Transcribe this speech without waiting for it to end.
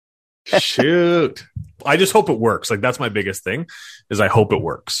Shoot. I just hope it works. Like, that's my biggest thing, is I hope it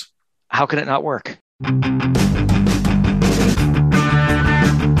works. How can it not work?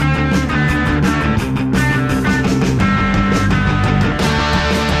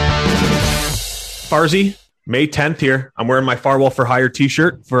 Farzy, May 10th here. I'm wearing my Farwell for Hire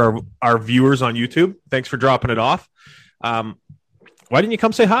t-shirt for our viewers on YouTube. Thanks for dropping it off. Why didn't you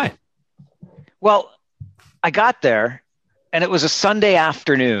come say hi? Well, I got there, and it was a Sunday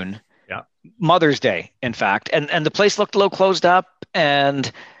afternoon. Yeah. Mother's Day, in fact. And the place looked a little closed up. And,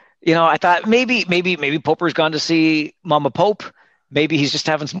 I thought maybe Poper's gone to see Mama Pope. Maybe he's just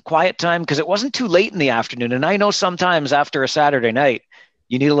having some quiet time, because it wasn't too late in the afternoon. And I know sometimes after a Saturday night,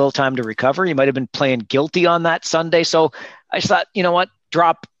 you need a little time to recover. You might have been playing guilty on that Sunday. So I just thought, you know what?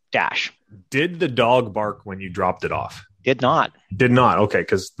 Drop dash. Did the dog bark when you dropped it off? Did not. Did not. Okay,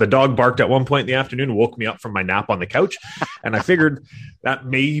 because the dog barked at one point in the afternoon, woke me up from my nap on the couch, and I figured that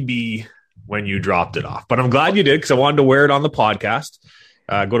may be when you dropped it off. But I'm glad you did, because I wanted to wear it on the podcast.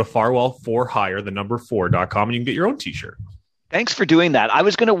 Go to Farwell for Hire, the number 4.com, and you can get your own t-shirt. Thanks for doing that. I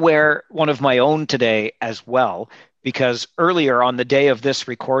was going to wear one of my own today as well, because earlier on the day of this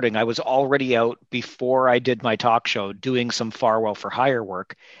recording, I was already out before I did my talk show doing some Farwell for Hire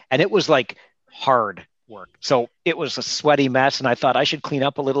work, and it was like hard work. So it was a sweaty mess, and I thought I should clean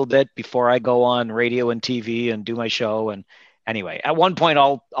up a little bit before I go on radio and TV and do my show. And anyway, at one point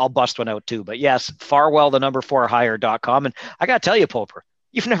I'll bust one out too. But yes, Farwell, the number 4hire.com. And I got to tell you, Poper,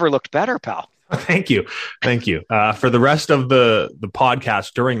 you've never looked better, pal. Thank you. For the rest of the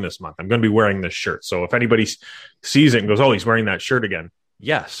podcast during this month, I'm going to be wearing this shirt. So if anybody sees it and goes, oh, he's wearing that shirt again.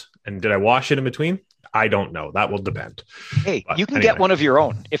 Yes. And did I wash it in between? I don't know. That will depend. Hey, but you can get one of your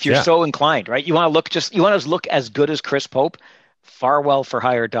own if you're so inclined, right? You want to look as good as Chris Pope,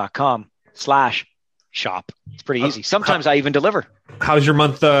 farwellforhire.com/shop. It's pretty easy. Sometimes I even deliver. How's your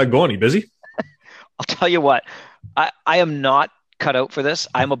month going? Are you busy? I'll tell you what, I am not cut out for this.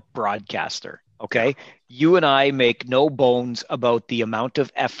 I'm a broadcaster. Okay. You and I make no bones about the amount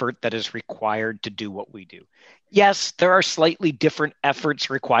of effort that is required to do what we do. Yes, there are slightly different efforts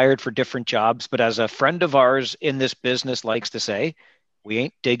required for different jobs, but as a friend of ours in this business likes to say, we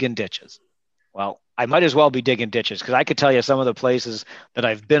ain't digging ditches. Well, I might as well be digging ditches, because I could tell you some of the places that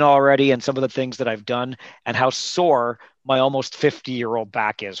I've been already and some of the things that I've done and how sore my almost 50-year-old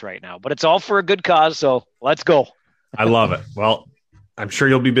back is right now. But it's all for a good cause, so let's go. I love it. Well, I'm sure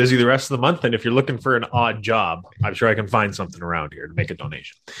you'll be busy the rest of the month, and if you're looking for an odd job, I'm sure I can find something around here to make a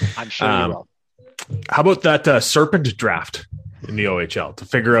donation. I'm sure you will. How about that serpent draft in the OHL to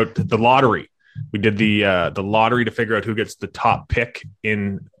figure out the lottery? We did the lottery to figure out who gets the top pick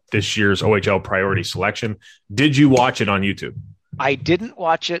in this year's OHL priority selection. Did you watch it on YouTube? I didn't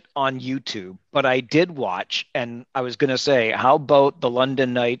watch it on YouTube, but I did watch, and I was going to say, how about the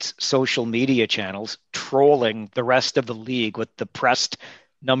London Knights social media channels trolling the rest of the league with the pressed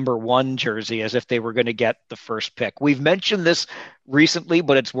number 1 jersey as if they were going to get the first pick? We've mentioned this recently,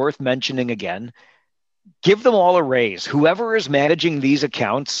 but it's worth mentioning again. Give them all a raise. Whoever is managing these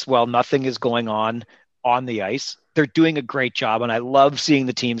accounts while nothing is going on the ice, they're doing a great job. And I love seeing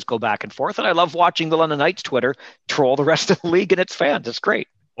the teams go back and forth. And I love watching the London Knights Twitter troll the rest of the league and its fans. It's great.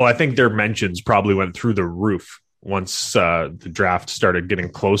 Well, I think their mentions probably went through the roof once the draft started getting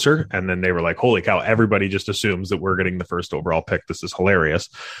closer. And then they were like, holy cow, everybody just assumes that we're getting the first overall pick. This is hilarious.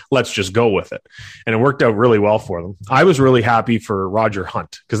 Let's just go with it. And it worked out really well for them. I was really happy for Roger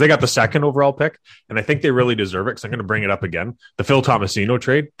Hunt because they got the second overall pick. And I think they really deserve it because I'm going to bring it up again. The Phil Tomasino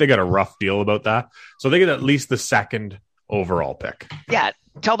trade, they got a rough deal about that. So they get at least the second overall pick. Yeah.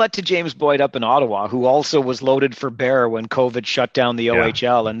 Tell that to James Boyd up in Ottawa, who also was loaded for bear when COVID shut down the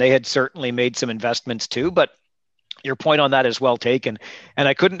OHL. And they had certainly made some investments too, but your point on that is well taken. And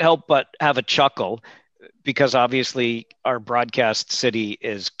I couldn't help but have a chuckle because obviously our broadcast city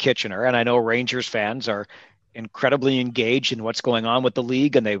is Kitchener. And I know Rangers fans are incredibly engaged in what's going on with the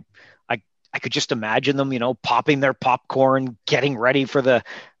league. And I could just imagine them, popping their popcorn, getting ready for the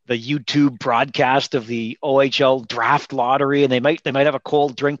YouTube broadcast of the OHL draft lottery. And they might have a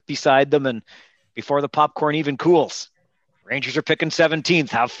cold drink beside them. And before the popcorn even cools, Rangers are picking 17th.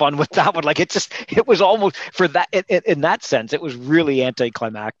 Have fun with that one. It was almost for that in that sense, it was really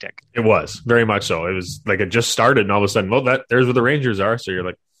anticlimactic. It was very much so. It was like it just started and all of a sudden, there's where the Rangers are. So you're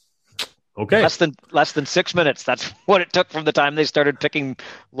like, okay. Less than 6 minutes. That's what it took from the time they started picking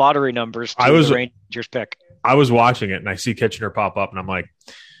lottery numbers to the Rangers pick. I was watching it and I see Kitchener pop up and I'm like,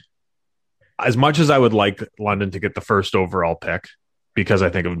 as much as I would like London to get the first overall pick, because I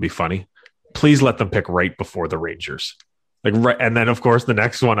think it would be funny, please let them pick right before the Rangers. Like, right, and then of course the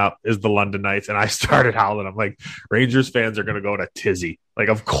next one up is the London Knights, and I started howling. I'm like, Rangers fans are going to go to tizzy, like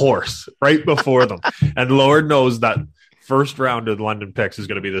of course, right before them, and Lord knows that first round of the London picks is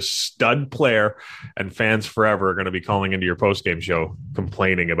going to be the stud player, and fans forever are going to be calling into your postgame show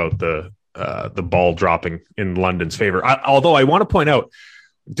complaining about the ball dropping in London's favor. Although I want to point out,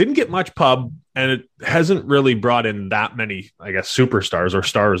 didn't get much pub, and it hasn't really brought in that many, I guess, superstars or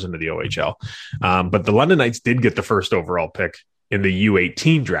stars into the OHL. But the London Knights did get the first overall pick in the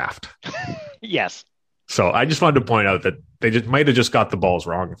U18 draft. Yes. So I just wanted to point out that they just might have just got the balls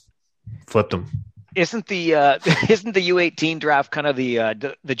wrong, flipped them. Isn't the U18 draft kind of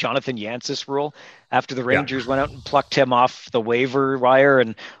the Jonathan Yancey rule? After the Rangers went out and plucked him off the waiver wire,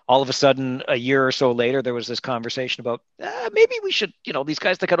 and all of a sudden, a year or so later, there was this conversation about maybe we should, these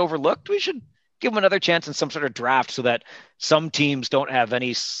guys that got overlooked, we should give them another chance in some sort of draft so that some teams don't have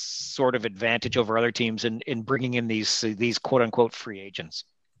any sort of advantage over other teams in bringing in these quote unquote free agents.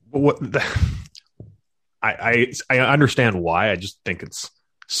 I understand why. I just think it's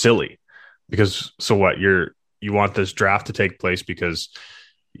silly. Because so what, you want this draft to take place because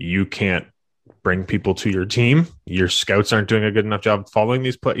you can't bring people to your team. Your scouts aren't doing a good enough job following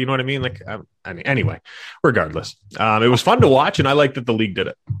these play. You know what I mean? Like, anyway, regardless, it was fun to watch, and I like that the league did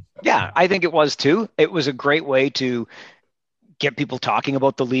it. Yeah, I think it was too. It was a great way to get people talking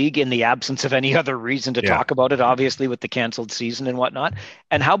about the league in the absence of any other reason to talk about it, obviously with the canceled season and whatnot.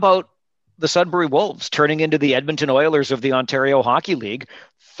 And how about the Sudbury Wolves turning into the Edmonton Oilers of the Ontario Hockey League,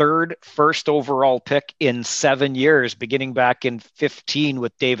 third first overall pick in 7 years, beginning back in 2015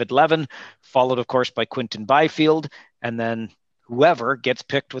 with David Levin, followed, of course, by Quinton Byfield, and then whoever gets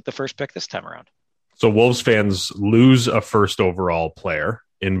picked with the first pick this time around. So Wolves fans lose a first overall player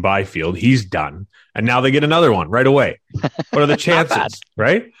in Byfield. He's done. And now they get another one right away. What are the chances,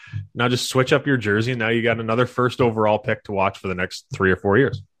 right? Now just switch up your jersey, and now you got another first overall pick to watch for the next 3 or 4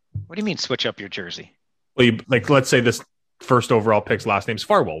 years. What do you mean switch up your jersey? Well, let's say this first overall pick's last name's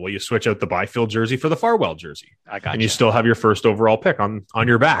Farwell. Well, you switch out the Byfield jersey for the Farwell jersey. I got and you still have your first overall pick on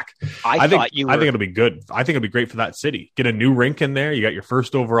your back. I think it'll be good. I think it'll be great for that city. Get a new rink in there. You got your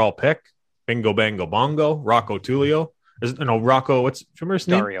first overall pick. Bingo, bango, bongo. Rocco Tulio. Rocco, remember his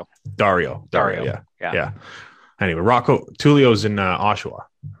name? Dario. Yeah. Anyway, Rocco Tulio's in Oshawa,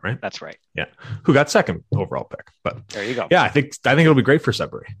 right? That's right. Yeah. Who got second overall pick. But there you go. Yeah, I think it'll be great for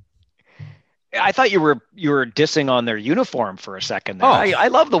Sudbury. I thought you were dissing on their uniform for a second there. I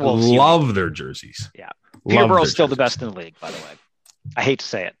love the Wolves. Love their jerseys. Yeah. Peterborough's still the best in the league, by the way. I hate to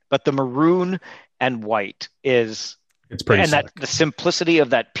say it, but the maroon and white it's pretty sick. The simplicity of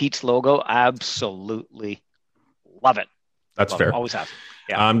that Pete's logo, absolutely love it. That's fair. Always have.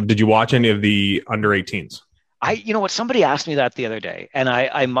 Yeah. Did you watch any of the under 18s? You know what? Somebody asked me that the other day, and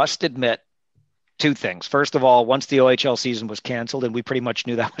I must admit two things. First of all, once the OHL season was canceled, and we pretty much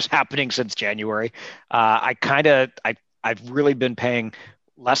knew that was happening since January, I've really been paying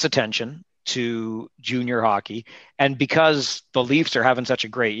less attention to junior hockey. And because the Leafs are having such a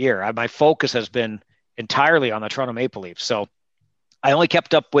great year, my focus has been entirely on the Toronto Maple Leafs. So I only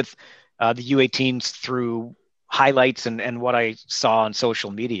kept up with the U18s through highlights and what I saw on social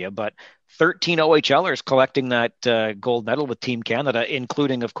media, but 13 OHLers collecting that gold medal with Team Canada,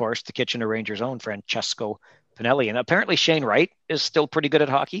 including, of course, the Kitchener Rangers' own Francesco Pinelli. And apparently Shane Wright is still pretty good at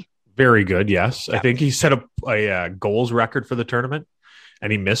hockey. Very good, yes. Yeah. I think he set up a goals record for the tournament,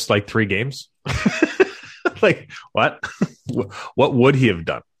 and he missed like 3 games. Like, what? What would he have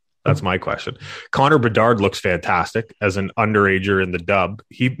done? That's my question. Connor Bedard looks fantastic as an underager in the dub.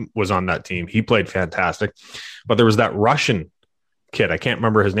 He was on that team. He played fantastic. But there was that Russian kid. I can't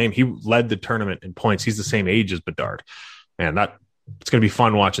remember his name. He led the tournament in points. He's the same age as Bedard. Man, it's going to be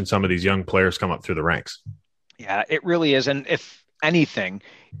fun watching some of these young players come up through the ranks. Yeah, it really is. And if anything,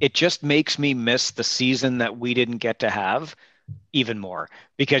 it just makes me miss the season that we didn't get to have even more.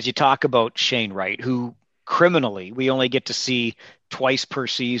 Because you talk about Shane Wright, who criminally we only get to see twice per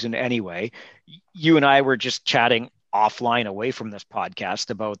season anyway. You and I were just chatting offline away from this podcast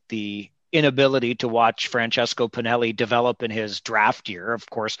about the inability to watch Francesco Pinelli develop in his draft year. Of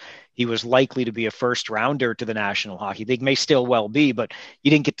course, he was likely to be a first rounder to the National Hockey League, may still well be, but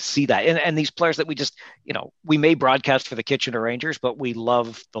you didn't get to see that. And these players that we just, we may broadcast for the Kitchener Rangers, but we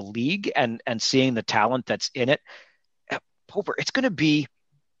love the league and seeing the talent that's in it. Poper, it's going to be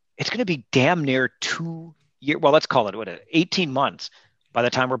damn near 2 years. Well, let's call it 18 months by the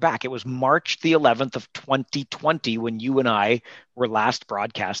time we're back. It was March the 11th of 2020 when you and I were last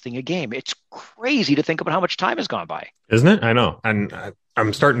broadcasting a game. It's crazy to think about how much time has gone by. Isn't it? I know. And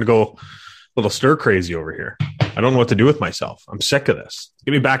I'm starting to go a little stir crazy over here. I don't know what to do with myself. I'm sick of this.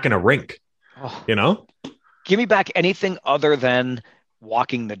 Get me back in a rink, give me back anything other than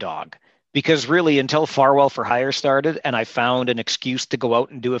walking the dog. Because really, until Farwell for Hire started, and I found an excuse to go out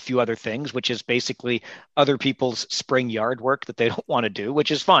and do a few other things, which is basically other people's spring yard work that they don't want to do,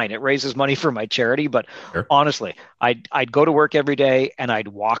 which is fine. It raises money for my charity. But sure. Honestly, I'd go to work every day and I'd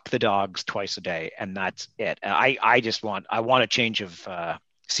walk the dogs twice a day, and that's it. And I want a change of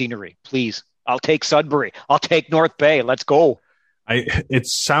scenery, please. I'll take Sudbury. I'll take North Bay. Let's go. It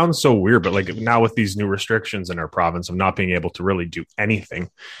sounds so weird, but like now with these new restrictions in our province of not being able to really do anything,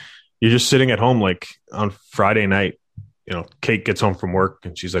 you're just sitting at home, like on Friday night, Kate gets home from work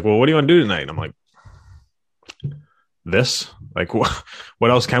and she's like, well, what do you want to do tonight? And I'm like, this, like, what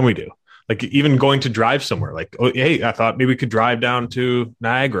else can we do? Like even going to drive somewhere, like, oh, hey, I thought maybe we could drive down to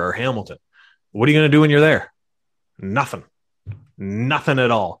Niagara or Hamilton. What are you going to do when you're there? Nothing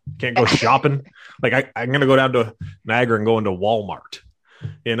at all. Can't go shopping. Like I'm going to go down to Niagara and go into Walmart.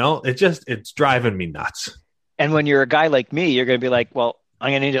 It's driving me nuts. And when you're a guy like me, you're going to be like, well,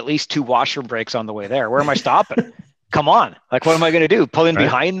 I'm going to need at least 2 washroom breaks on the way there. Where am I stopping? Come on. Like, what am I going to do? Pull in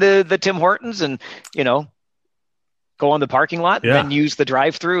behind the Tim Hortons and, go on the parking lot and then use the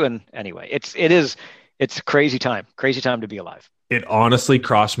drive-through. And anyway, it's a crazy time to be alive. It honestly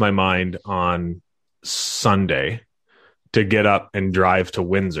crossed my mind on Sunday to get up and drive to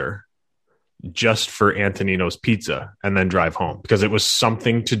Windsor just for Antonino's pizza and then drive home because it was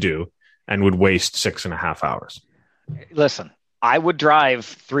something to do and would waste 6.5 hours. Listen, I would drive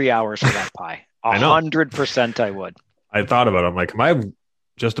 3 hours for that pie. 100% I would. I thought about it. I'm like, am I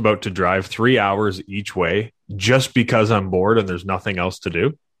just about to drive 3 hours each way just because I'm bored and there's nothing else to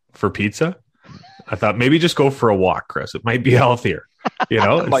do for pizza? I thought maybe just go for a walk, Chris. It might be healthier,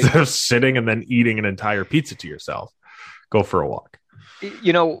 instead of sitting and then eating an entire pizza to yourself. Go for a walk.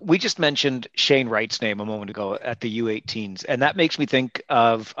 We just mentioned Shane Wright's name a moment ago at the U18s, and that makes me think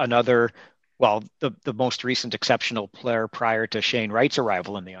of another. Well, the most recent exceptional player prior to Shane Wright's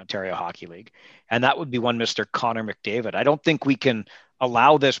arrival in the Ontario Hockey League, and that would be one Mr. Connor McDavid. I don't think we can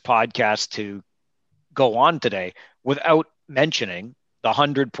allow this podcast to go on today without mentioning the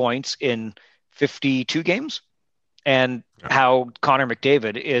 100 points in 52 games and how Connor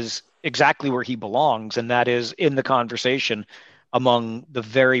McDavid is exactly where he belongs, and that is in the conversation among the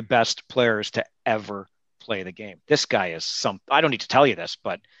very best players to ever play the game. This guy is I don't need to tell you this,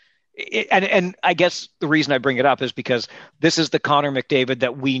 but and I guess the reason I bring it up is because this is the Connor McDavid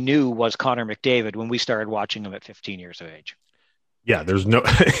that we knew was Connor McDavid when we started watching him at 15 years of age. Yeah, there's no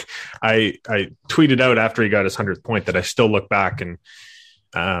I tweeted out after he got his 100th point that I still look back and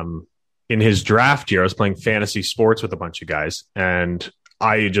in his draft year, I was playing fantasy sports with a bunch of guys and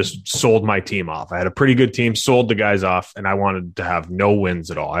I just sold my team off. I had a pretty good team, sold the guys off, and I wanted to have no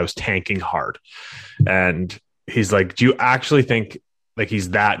wins at all. I was tanking hard. And he's like, do you actually think like he's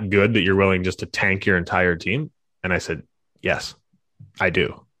that good that you're willing just to tank your entire team? And I said, yes, I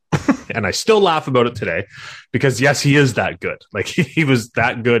do. And I still laugh about it today because yes, he is that good. Like he was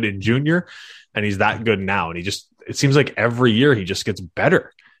that good in junior and he's that good now. And it seems like every year he just gets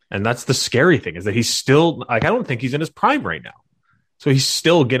better. And that's the scary thing is that he's still like, I don't think he's in his prime right now. So he's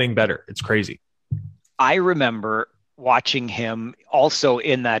still getting better. It's crazy. I remember watching him also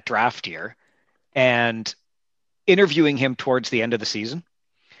in that draft year and interviewing him towards the end of the season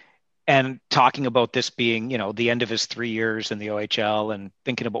and talking about this being, the end of his 3 years in the OHL and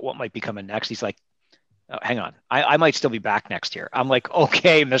thinking about what might be coming next. He's like, oh, hang on, I might still be back next year. I'm like,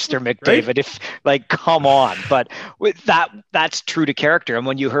 okay, Mr. McDavid, right? Come on. But with that's true to character. And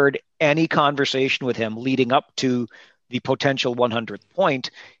when you heard any conversation with him leading up to the potential 100th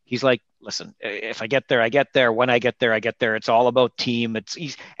point, he's like, listen, if I get there, I get there. When I get there, I get there. It's all about team.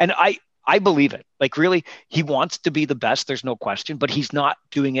 And I believe it. Like really, he wants to be the best. There's no question, but he's not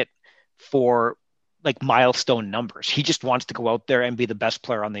doing it for like milestone numbers. He just wants to go out there and be the best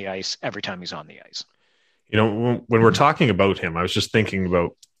player on the ice every time he's on the ice. When we're talking about him, I was just thinking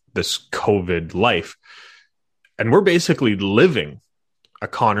about this COVID life, and we're basically living a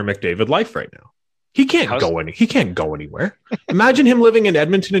Connor McDavid life right now. He can't go anywhere. Imagine him living in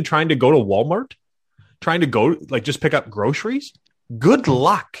Edmonton and trying to go to Walmart, trying to go just pick up groceries. Good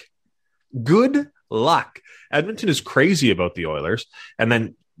luck. Edmonton is crazy about the Oilers. And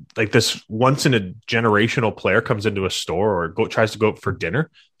then this once in a generational player comes into a store or tries to go out for dinner.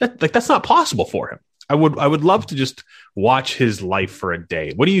 That's not possible for him. I would love to just watch his life for a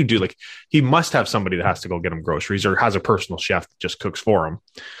day. What do you do? He must have somebody that has to go get him groceries or has a personal chef that just cooks for him.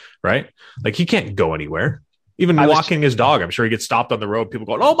 Right? He can't go anywhere. Even walking his dog, I'm sure he gets stopped on the road. People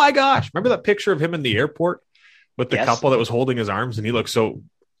going, oh my gosh. Remember that picture of him in the airport with the couple that was holding his arms and he looked so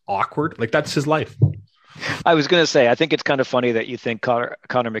awkward? That's his life. I was going to say, I think it's kind of funny that you think Connor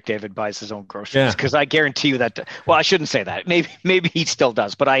McDavid buys his own groceries, because I guarantee you that. Well, I shouldn't say that. Maybe he still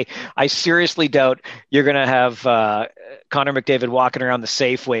does, but I seriously doubt you're going to have Connor McDavid walking around the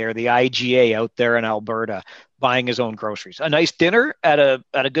Safeway or the IGA out there in Alberta buying his own groceries. A nice dinner at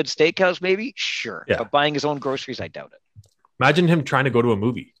a good steakhouse, maybe, sure, but buying his own groceries, I doubt it. Imagine him trying to go to a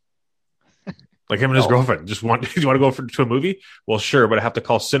movie. Like him and his girlfriend do you want to go to a movie? Well, sure, but I have to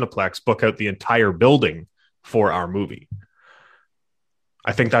call Cineplex, book out the entire building for our movie.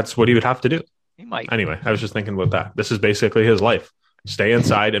 I think that's what he would have to do. He might. Anyway, I was just thinking about that. This is basically his life. Stay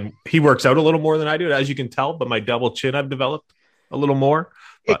inside, and he works out a little more than I do, as you can tell, but my double chin I've developed a little more.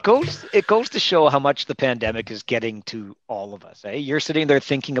 But it goes to show how much the pandemic is getting to all of us. You're sitting there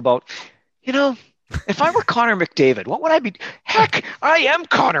thinking about, if I were Connor McDavid, what would I be? Heck, I am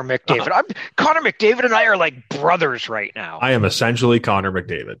Connor McDavid. Connor McDavid and I are like brothers right now. I am essentially Connor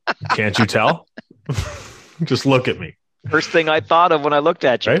McDavid. Can't you tell? Just look at me. First thing I thought of when I looked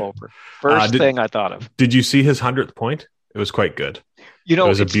at you, Poper. First thing I thought of. Did you see his 100th point? It was quite good. It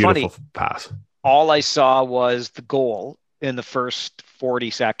was a beautiful pass. All I saw was the goal in the first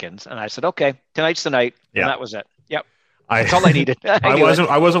 40 seconds, and I said, "Okay, tonight's the night," and that was it. Yep. That's all I needed.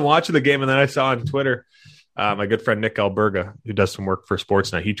 I wasn't watching the game, and then I saw on Twitter my good friend Nick Alberga, who does some work for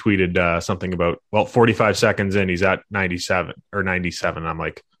Sportsnet. He tweeted something about 45 seconds in, he's at 97. I'm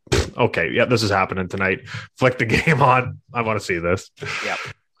like, okay, yeah, this is happening tonight. Flick the game on. I want to see this. Yep.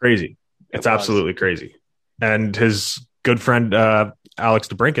 Crazy. It's absolutely crazy. And his good friend Alex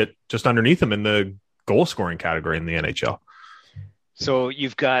DeBrincat just underneath him in the goal scoring category in the NHL. So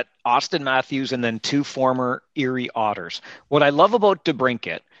you've got Austin Matthews and then two former Erie Otters. What I love about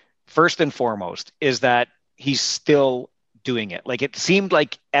DeBrincat, first and foremost, is that he's still doing it. Like, it seemed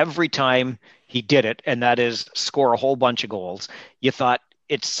like every time he did it, and that is score a whole bunch of goals, you thought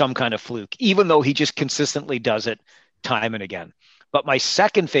it's some kind of fluke, even though he just consistently does it time and again. But my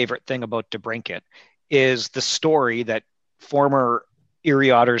second favorite thing about DeBrincat is the story that former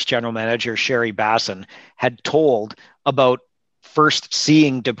Erie Otters general manager Sherry Bassin had told about first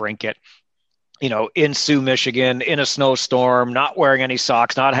seeing DeBrincat, in Sioux, Michigan, in a snowstorm, not wearing any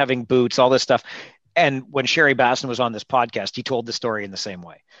socks, not having boots, all this stuff. And when Sherry Bassin was on this podcast, he told the story in the same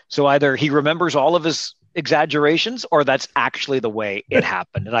way. So either he remembers all of his exaggerations, or that's actually the way it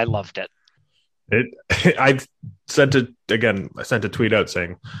happened. And I loved it. I sent a tweet out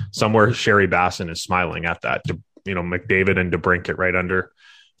saying somewhere Sherry Bassin is smiling at that. McDavid and DeBrincat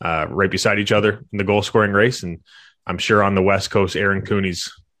right beside each other in the goal scoring race. And I'm sure on the West Coast, Aaron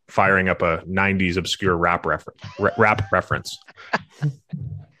Cooney's firing up a 90s obscure rap reference.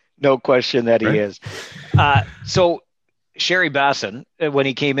 No question that he is. So Sherry Bassin, when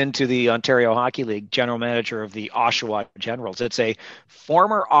he came into the Ontario Hockey League, general manager of the Oshawa Generals, it's a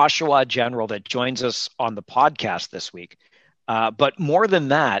former Oshawa General that joins us on the podcast this week. But more than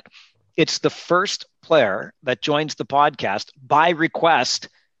that, it's the first player that joins the podcast by request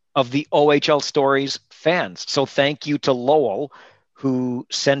of the OHL Stories fans. So thank you to Lowell, who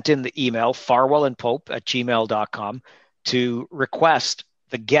sent in the email, farwellandpope@gmail.com, to request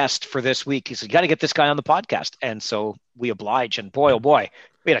the guest for this week. He said, you got to get this guy on the podcast. And so we oblige. And boy, oh boy,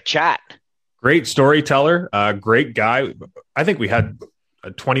 we had a chat. Great storyteller. Great guy. I think we had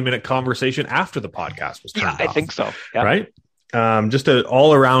a 20-minute conversation after the podcast was turned off. I think so. Yeah. Right? Just an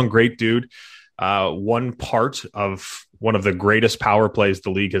all-around great dude. One part of one of the greatest power plays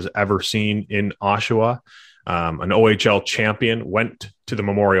the league has ever seen in Oshawa. An OHL champion, went to the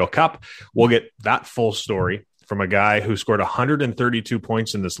Memorial Cup. We'll get that full story from a guy who scored 132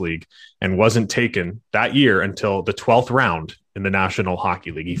 points in this league and wasn't taken that year until the 12th round in the National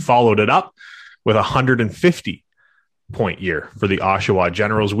Hockey League. He followed it up with a 150-point year for the Oshawa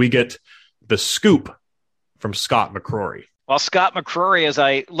Generals. We get the scoop from Scott McCrory. Well, Scott McCrory, as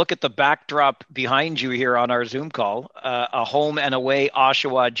I look at the backdrop behind you here on our Zoom call, a home and away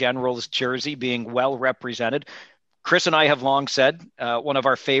Oshawa Generals jersey being well represented. Chris and I have long said one of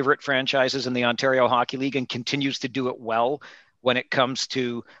our favorite franchises in the Ontario Hockey League, and continues to do it well when it comes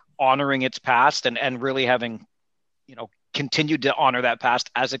to honoring its past and really having, continued to honor that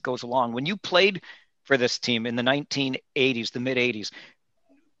past as it goes along. When you played for this team in the 1980s, the mid 80s,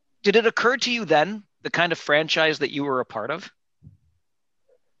 did it occur to you then the kind of franchise that you were a part of?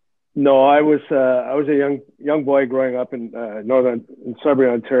 No, I was a young boy growing up in Sudbury,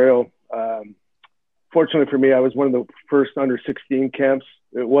 Ontario. Fortunately for me, I was one of the first under 16 camps.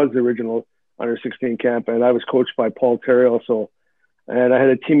 It was the original under 16 camp, and I was coached by Paul Terrell. And I had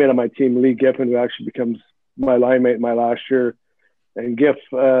a teammate on my team, Lee Giffen, who actually becomes my line mate my last year. And Giff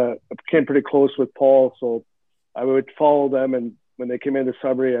became pretty close with Paul, so I would follow them. And when they came into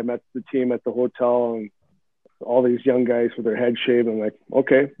Sudbury, I met the team at the hotel, and all these young guys with their heads shaved. I'm like,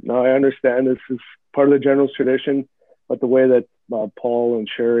 okay, now I understand this is part of the Generals tradition, but the way that Paul and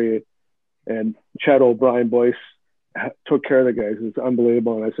Sherry and Chad O'Brien Boyce took care of the guys is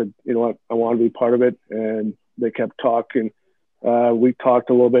unbelievable. And I said, you know what, I want to be part of it. And they kept talking. We talked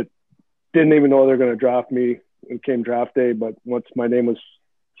a little bit. Didn't even know they were going to draft me. It came draft day, but once my name was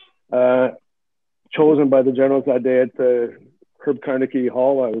chosen by the Generals that day at the Herb Carnegie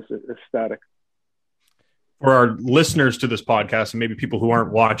Hall, I was ecstatic. For our listeners to this podcast and maybe people who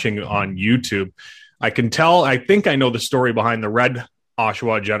aren't watching on YouTube, I think I know the story behind the red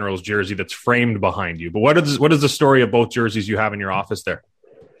Oshawa Generals jersey that's framed behind you. But what is the story of both jerseys you have in your office there?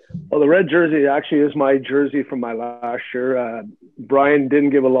 Well, the red jersey actually is my jersey from my last year. Brian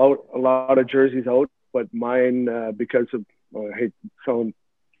didn't give a lot of jerseys out, but mine, because of, I hate sounding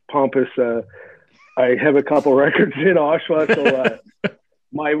pompous, I have a couple records in Oshawa, so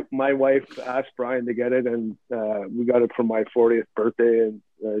my wife asked Brian to get it, and we got it for my 40th birthday, and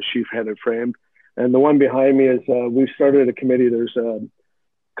she had it framed. And the one behind me is we started a committee. There's a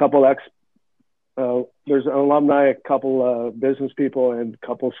couple there's an alumni, a couple business people, and a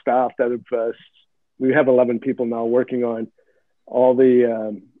couple staff that have. We have 11 people now working on all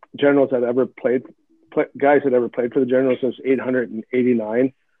the Generals that ever guys that ever played for the Generals. There's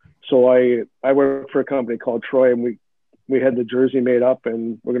 889. So I work for a company called Troy, and we had the jersey made up,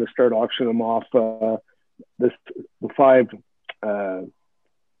 and we're going to start auctioning them off. The 5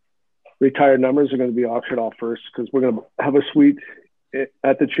 retired numbers are going to be auctioned off first, because we're going to have a suite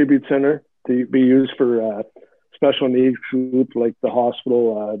at the Tribute Center to be used for special needs group like the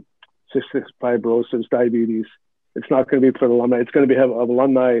hospital, cystic fibrosis, diabetes. It's not going to be for the alumni. It's going to have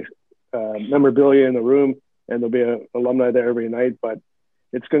alumni memorabilia in the room, and there'll be an alumni there every night. But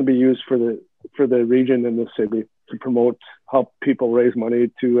it's going to be used for the region and the city to help people raise money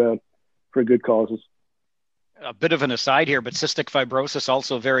for good causes. A bit of an aside here, but cystic fibrosis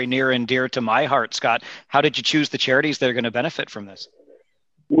also very near and dear to my heart, Scott. How did you choose the charities that are going to benefit from this?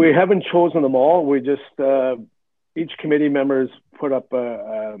 We haven't chosen them all. We just each committee members put up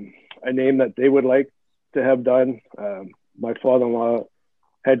a name that they would like to have done. My father-in-law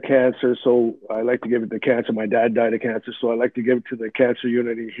had cancer, so I like to give it to cancer. My dad died of cancer, so I like to give it to the cancer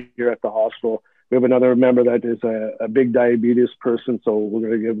unity here at the hospital. We have another member that is a big diabetes person, so we're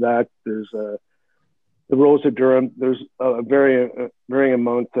going to give that. There's the Rose of Durham. There's a varying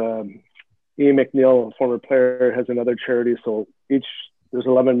amount. Ian McNeil, a former player, has another charity. So there's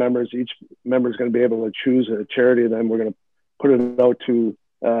 11 members. Each member is going to be able to choose a charity. Then we're going to put it out to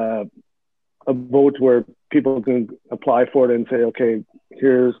a vote where people can apply for it and say, okay,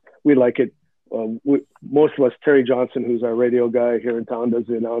 we like it. Most of us, Terry Johnson, who's our radio guy here in town, does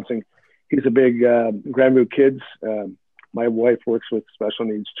the announcing. He's a big Grandview Kids. My wife works with special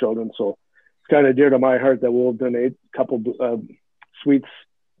needs children, so it's kind of dear to my heart that we'll donate a couple suites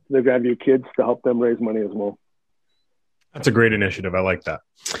to the Grandview Kids to help them raise money as well. That's a great initiative. I like that.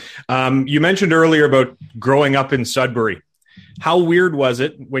 You mentioned earlier about growing up in Sudbury. How weird was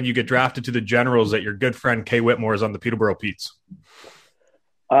it when you get drafted to the Generals that your good friend Kay Whitmore is on the Peterborough Petes?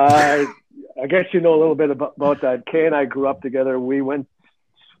 I guess you know a little bit about that. Kay and I grew up together. We went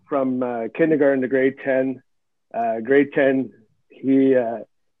from kindergarten to grade 10. Grade 10, he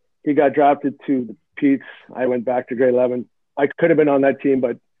got drafted to the Petes. I went back to grade 11. I could have been on that team,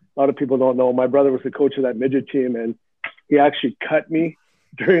 but a lot of people don't know. My brother was the coach of that midget team, and he actually cut me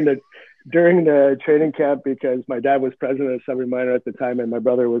during the training camp because my dad was president of Sudbury Minor at the time, and my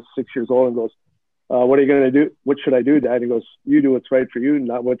brother was 6 years old, and goes, what are you going to do? What should I do, Dad? He goes, you do what's right for you,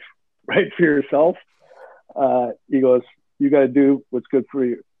 not what's right for yourself. He goes, you got to do what's good for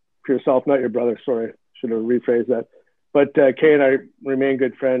yourself, not your brother. Sorry, should have rephrased that. But Kay and I remain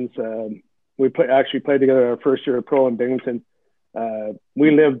good friends. We actually played together our first year of pro in Binghamton.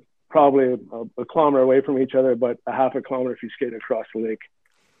 We lived probably a kilometer away from each other, but a half a kilometer if you skate across the lake,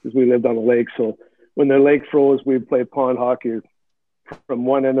 because we lived on the lake. So when the lake froze, we'd play pond hockey from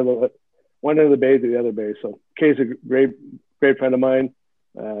one end of the bay to the other bay. So Kay's a great friend of mine.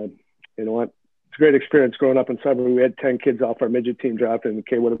 You know what? It's a great experience growing up in Sudbury. We had 10 kids off our midget team drafted, and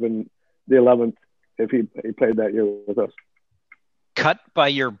Kay would have been the 11th if he played that year with us. Cut by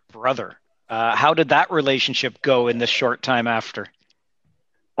your brother. How did that relationship go in this short time after?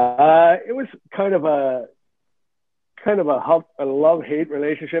 It was kind of a love-hate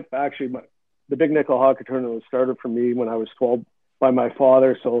relationship. Actually, the Big Nickel Hockey Tournament was started for me when I was 12 by my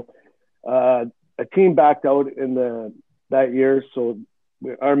father. So a team backed out in that year. So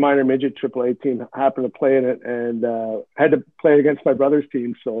our minor midget AAA team happened to play in it and had to play against my brother's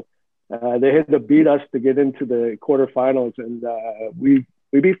team. So they had to beat us to get into the quarterfinals, and we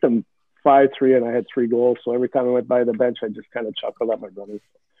beat them 5'3", and I had 3 goals. So every time I went by the bench, I just kind of chuckled at my brother.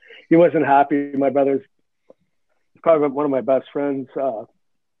 He wasn't happy. My brother's probably one of my best friends.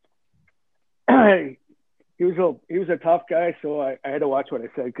 He was a tough guy, so I had to watch what I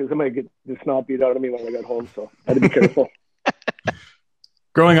said because I might get the snot beat out of me when I got home. So I had to be careful.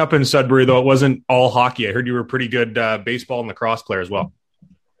 Growing up in Sudbury, though, it wasn't all hockey. I heard you were a pretty good baseball and lacrosse player as well.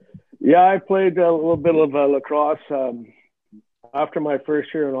 Yeah, I played a little bit of lacrosse. After my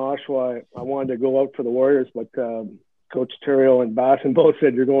first year in Oshawa, I wanted to go out for the Warriors, but Coach Terrio and Basson both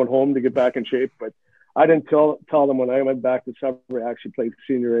said you're going home to get back in shape. But I didn't tell them when I went back to Sudbury. I actually played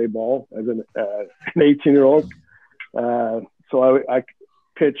senior A ball as an 18-year-old. So I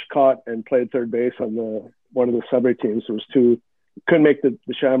pitched, caught, and played third base on one of the Sudbury teams. There was 2. Couldn't make the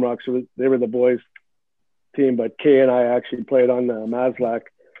Shamrocks. So they were the boys team, but Kay and I actually played on Maslack,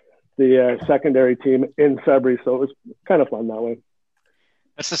 the secondary team in Sudbury. So it was kind of fun that way.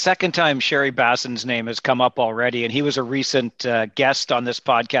 That's the second time Sherry Basson's name has come up already, and he was a recent guest on this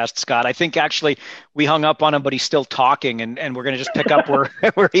podcast, Scott. I think actually we hung up on him, but he's still talking, and we're going to just pick up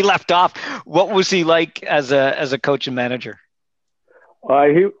where he left off. What was he like as a coach and manager?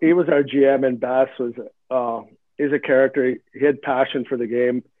 He was our GM, and Bass was he's a character. He had passion for the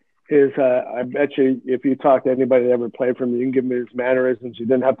game. I bet you if you talk to anybody that ever played for him, you can give him his mannerisms. You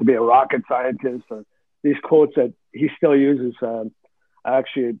didn't have to be a rocket scientist. Or these quotes that he still uses.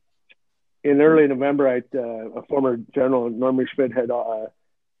 Actually, in early November, a former general, Norman Schmidt, had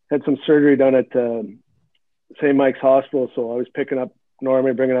some surgery done at St. Mike's Hospital. So I was picking up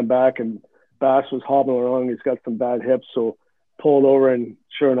Norman, bringing him back, and Bass was hobbling along. He's got some bad hips, so pulled over, and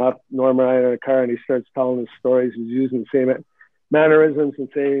sure enough, Norman and I in a car, and he starts telling his stories. He's using the same mannerisms and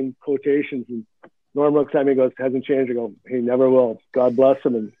same quotations. And Norman looks at me and goes, "Hasn't changed." I go, "He never will. God bless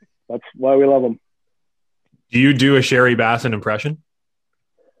him," and that's why we love him. Do you do a Sherry Basson impression?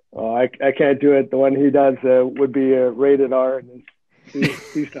 I can't do it. The one he does would be rated R, and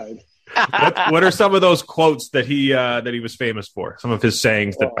he's tied. What are some of those quotes that he was famous for? Some of his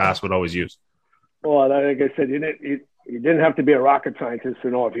sayings that Bass would always use. Well, like I said, you didn't have to be a rocket scientist to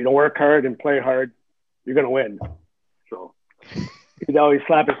know if you don't work hard and play hard, you're going to win. So he'd always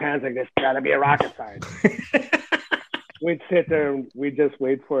slap his hands like this. Got to be a rocket scientist. We'd sit there and we'd just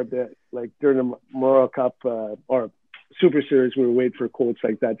wait for it. Like during the Memorial Cup or Super Series, we would wait for quotes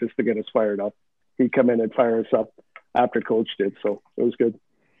like that just to get us fired up. He'd come in and fire us up after Coach did, so it was good.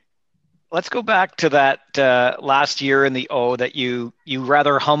 Let's go back to that last year in the O that you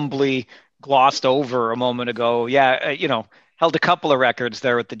rather humbly glossed over a moment ago. Yeah, held a couple of records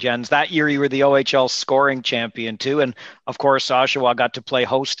there with the Gens. That year you were the OHL scoring champion too, and of course Oshawa got to play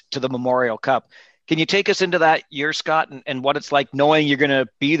host to the Memorial Cup. Can you take us into that year, Scott, and what it's like knowing you're going to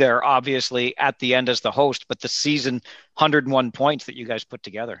be there, obviously, at the end as the host, but the season 101 points that you guys put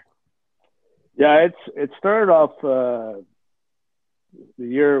together? Yeah, it started off the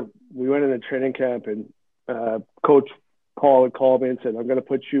year we went into training camp, and Coach Paul had called me and said, "I'm going to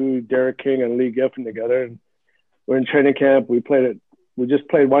put you, Derek King, and Lee Giffen together." And we're in training camp. We just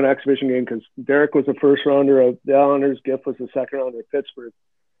played one exhibition game because Derek was the first rounder of the Islanders, Giff was the second rounder of Pittsburgh.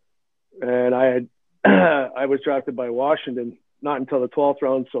 And I was drafted by Washington, not until the 12th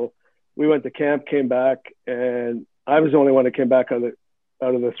round. So we went to camp, came back, and I was the only one that came back out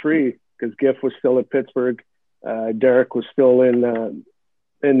of the 3 because Giff was still at Pittsburgh. Derek was still in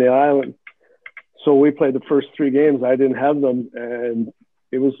the island. So we played the first 3 games. I didn't have them. And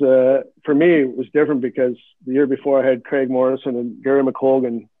it was, for me, it was different because the year before I had Craig Morrison and Gary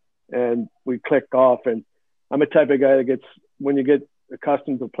McColgan, and we clicked off. And I'm a type of guy that gets, when you get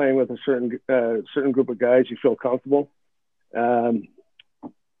accustomed to playing with a certain group of guys, you feel comfortable.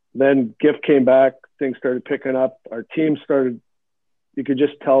 Then Giff came back, things started picking up. Our team started, you could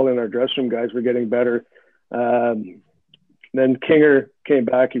just tell in our dressing room guys were getting better. Then Kinger came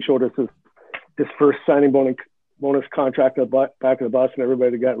back. He showed us his first signing bonus contract at the back of the bus, and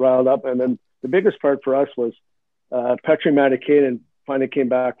everybody got riled up. And then the biggest part for us was Petri Matikainen finally came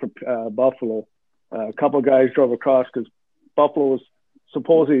back from Buffalo. A couple of guys drove across because Buffalo was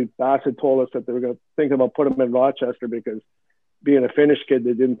supposedly, Bass had told us that they were going to think about putting him in Rochester because being a Finnish kid,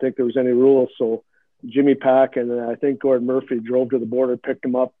 they didn't think there was any rules. So Jimmy Pack and I think Gordon Murphy drove to the border, picked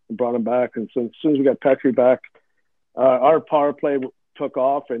him up, and brought him back. And so as soon as we got Petri back, our power play took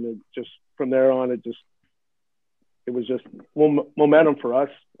off, and it just from there on, it was just momentum for us.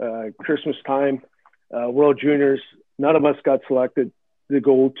 Christmas time, World Juniors, none of us got selected to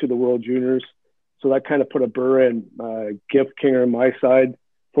go to the World Juniors. So that kind of put a burr in Giff, Kinger, on my side.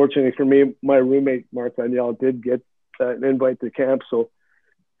 Fortunately for me, my roommate, Martha Danielle, did get an invite to camp. So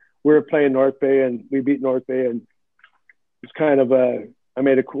we were playing North Bay, and we beat North Bay. And it's kind of I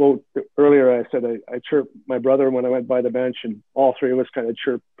made a quote earlier. I said I chirped my brother when I went by the bench, and all three of us kind of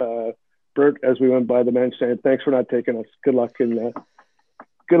chirped Bert as we went by the bench, saying, "Thanks for not taking us. Good luck in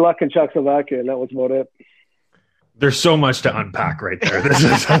Czechoslovakia." And that was about it. There's so much to unpack right there.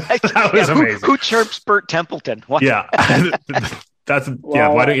 That was amazing. Who chirps Bert Templeton? What? Yeah,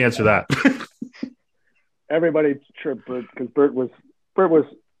 Why don't you answer that? Everybody chirped Bert because Bert was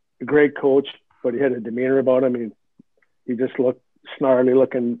a great coach, but he had a demeanor about him. He just looked snarly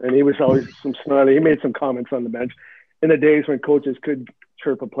looking, and he was always some snarly. He made some comments on the bench. In the days when coaches could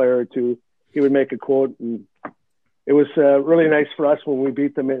chirp a player or two, he would make a quote, and it was really nice for us when we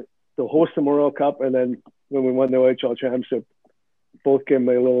beat them to host the World Cup, and then when we won the OHL championship, both gave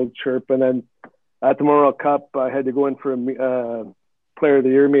me a little chirp. And then at the World Cup, I had to go in for a Player of the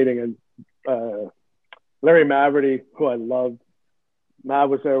Year meeting, and Larry Maverty, who I loved, Mav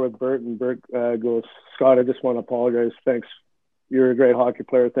was there with Bert, and Bert goes, "Scott, I just want to apologize. Thanks. You're a great hockey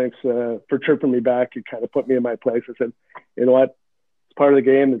player. Thanks for chirping me back. You kind of put me in my place." I said, "You know what? It's part of the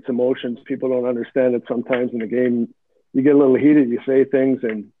game. It's emotions. People don't understand it sometimes in the game. You get a little heated, you say things,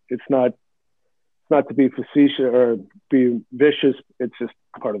 and it's not to be facetious or be vicious. It's just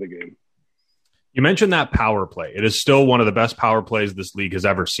part of the game." You mentioned that power play. It is still one of the best power plays this league has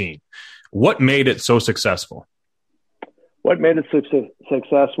ever seen. What made it so successful? What made it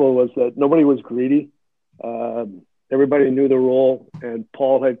successful was that nobody was greedy. Everybody knew the role, and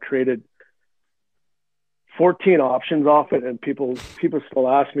Paul had created 14 options off it, and people still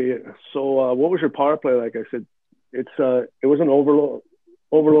ask me, "So what was your power play like?" I said, it was an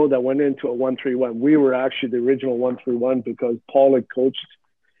overload that went into a 1-3-1. We were actually the original 1-3-1 because Paul had coached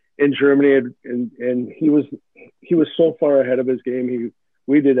in Germany, and he was so far ahead of his game.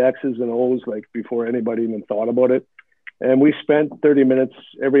 We did X's and O's like before anybody even thought about it. And we spent 30 minutes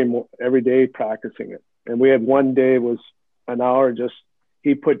every day practicing it. And we had one day was an hour.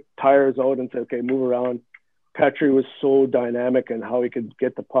 He put tires out and said, "Okay, move around." Petrie was so dynamic in how he could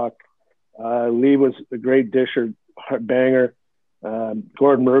get the puck. Lee was a great disher, banger.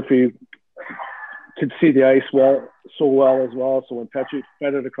 Gordon Murphy could see the ice well as well. So when Petrie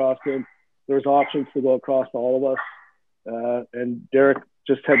fed it across to him, there was options to go across to all of us. And Derek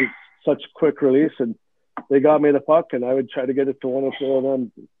just had such quick release, and they got me the puck, and I would try to get it to one of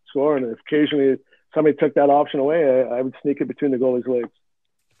them score. And if occasionally somebody took that option away, I would sneak it between the goalie's legs.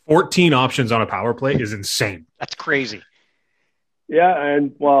 14 options on a power play is insane. That's crazy. Yeah,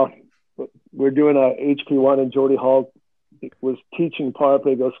 and we're doing a HP1, and Jody Hall was teaching power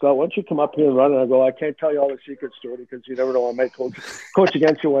play. He goes, "Scott, why don't you come up here and run?" And I go, "I can't tell you all the secrets, Jody, because you never know, I might coach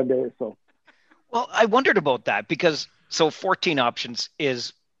against you one day." So, well, I wondered about that because 14 options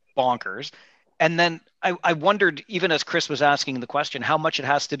is bonkers. And then I wondered, even as Chris was asking the question, how much it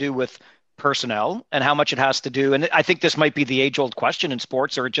has to do with personnel and how much it has to do. And I think this might be the age-old question in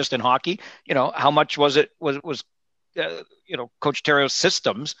sports or just in hockey. How much was Coach Terrio's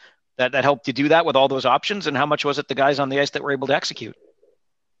systems that helped you do that with all those options, and how much was it the guys on the ice that were able to execute?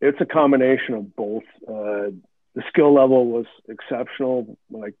 It's a combination of both. The skill level was exceptional.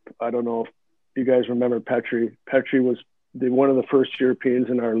 Like, I don't know if you guys remember Petrie. Petrie was one of the first Europeans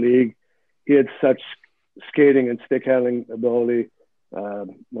in our league. He had such skating and stick handling ability.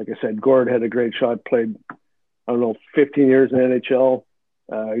 Like I said, Gord had a great shot, played, 15 years in NHL.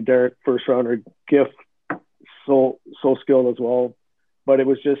 Derek, first rounder. Giff, so skilled as well. But it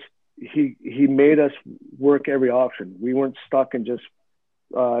was just, he made us work every option. We weren't stuck in just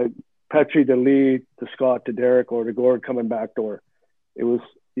Petrie to Lee to Scott to Derek or to Gord coming back door. It was,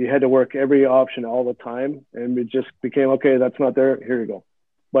 you had to work every option all the time, and it just became, okay, that's not there, here you go.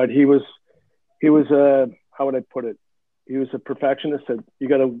 But he was how would I put it? He was a perfectionist. Said, you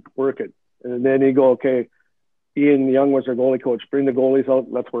got to work it. And then he'd go, okay, Ian Young was our goalie coach. Bring the goalies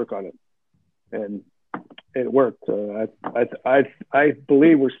out. Let's work on it. And it worked. I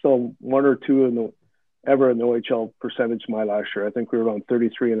believe we're still one or two ever in the OHL percentage my last year. I think we were around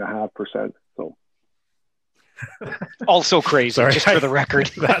 33.5%. So. Also crazy, sorry, just for the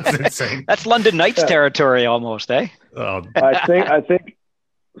record. That's insane. That's London Knights territory almost, eh? I think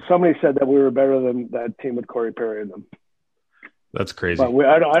somebody said that we were better than that team with Corey Perry in them. That's crazy. But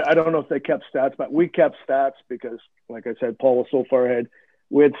I don't know if they kept stats, but we kept stats because, like I said, Paul was so far ahead.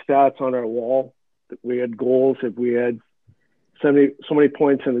 We had stats on our wall. We had goals. If we had so many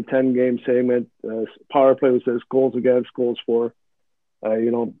points in the 10-game segment, power play was this, goals against, goals for.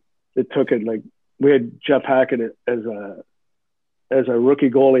 It took it like we had Jeff Hackett as a rookie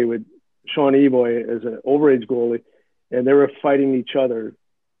goalie with Sean Evoy as an overage goalie, and they were fighting each other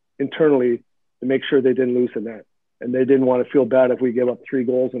internally to make sure they didn't lose the net. And they didn't want to feel bad if we gave up 3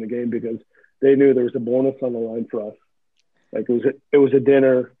 goals in a game because they knew there was a bonus on the line for us. Like it was a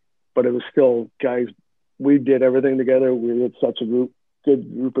dinner, but it was still guys. We did everything together. We were such a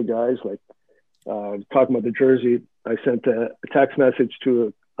good group of guys. Like talking about the jersey, I sent a text message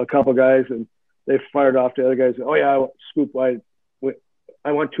to a couple guys, and they fired off to the other guys. Oh yeah, Scoop,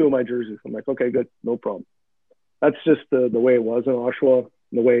 I want 2 of my jerseys. I'm like, okay, good, no problem. That's just the way it was in Oshawa.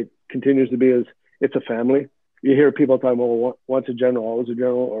 And the way it continues to be is it's a family. You hear people talking about, well, once a general, always a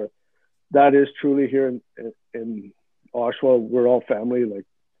general, or that is truly here in Oshawa. We're all family. Like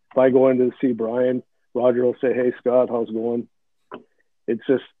if I go in to see Brian, Roger will say, hey, Scott, how's it going? It's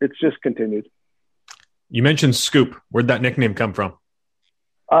just continued. You mentioned Scoop. Where'd that nickname come from?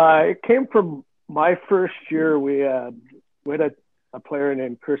 It came from my first year. We had a player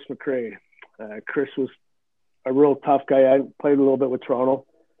named Chris McCrory. Chris was a real tough guy. I played a little bit with Toronto.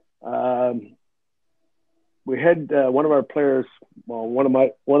 We had one of our players. Well, one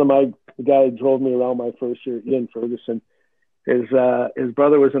of my guys drove me around my first year, Ian Ferguson. His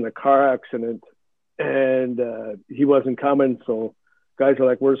brother was in a car accident, and he wasn't coming. So guys are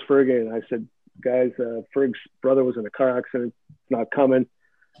like, "Where's Fergie?" And I said, "Guys, Ferg's brother was in a car accident, not coming."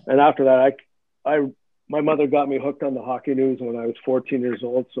 And after that, my mother got me hooked on the hockey news when I was 14 years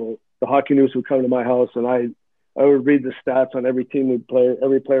old. So the hockey news would come to my house, and I would read the stats on every team we play,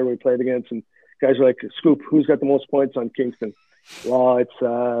 every player we played against, and guys were like, "Scoop, who's got the most points on Kingston?" Well, it's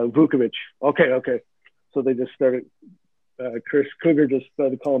Vukovic. Okay. So they just started. Chris Cougar just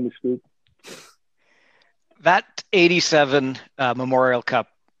started calling me Scoop. That 87 Memorial Cup,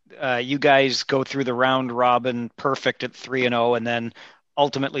 you guys go through the round robin perfect at 3-0, and then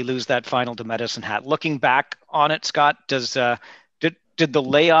ultimately lose that final to Medicine Hat. Looking back on it, Scott, did the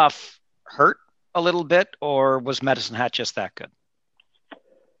layoff hurt a little bit, or was Medicine Hat just that good?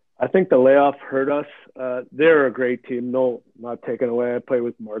 I think the layoff hurt us. They're a great team. No, not taken away. I played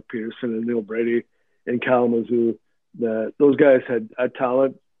with Mark Peterson and Neil Brady in Kalamazoo. Those guys had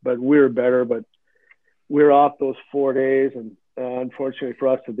talent, but we were better. But we were off those 4 days, and unfortunately for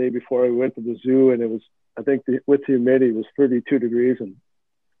us, the day before we went to the zoo, and it was, I think with the humidity, it was 32 degrees, and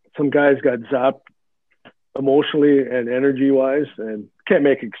some guys got zapped emotionally and energy-wise, and can't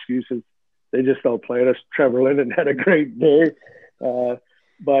make excuses. They just outplayed us. Trevor Linden had a great day.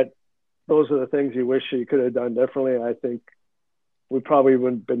 But those are the things you wish you could have done differently. I think we probably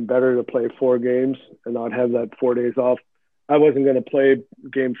would have been better to play 4 games and not have that 4 days off. I wasn't going to play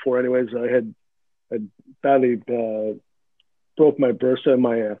game 4 anyways. I had badly broke my bursa in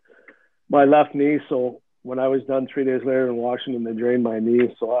my left knee. So when I was done 3 days later in Washington, they drained my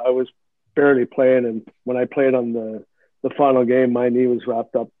knee. So I was barely playing. And when I played on the final game, my knee was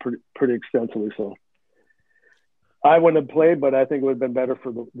wrapped up pretty extensively. So I wouldn't have played, but I think it would have been better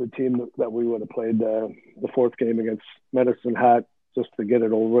for the team that we would have played the 4th game against Medicine Hat, just to get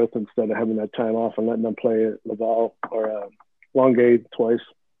it over with instead of having that time off and letting them play Laval or Longueuil twice.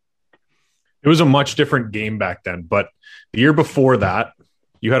 It was a much different game back then, but the year before that,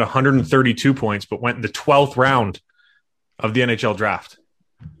 you had 132 points, but went in the 12th round of the NHL draft.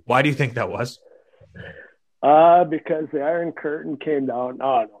 Why do you think that was? Because the Iron Curtain came down.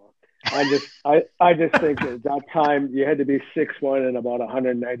 Oh, no. I just think at that time you had to be 6'1" and about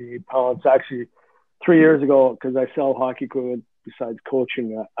 198 pounds. Actually, 3 years ago, because I sell hockey equipment besides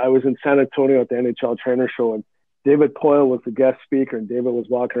coaching, I was in San Antonio at the NHL Trainer Show, and David Poyle was the guest speaker, and David was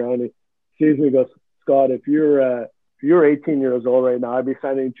walking around. He sees me, goes, "Scott, if you're 18 years old right now, I'd be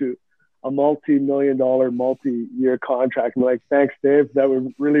signing to a multi-million-dollar, multi-year contract." I'm like, "Thanks, Dave. That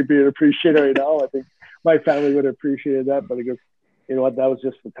would really be appreciated right now. I think my family would have appreciated that." But he goes, "You know what? That was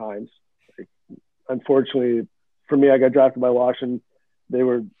just the times." Like, unfortunately, for me, I got drafted by Washington. They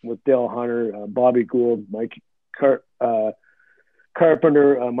were with Dale Hunter, Bobby Gould, Mike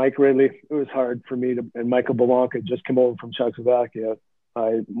Carpenter, Mike Ridley. It was hard for me and Michael Belanca just came over from Czechoslovakia.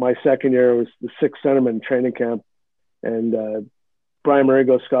 My second year was the 6th centerman training camp, and Brian Murray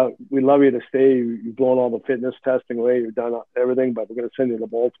goes, "Scott, we love you to stay. You've blown all the fitness testing away. You've done everything, but we're going to send you to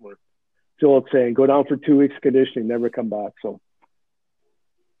Baltimore." It's the old saying, go down for 2 weeks conditioning, never come back. So,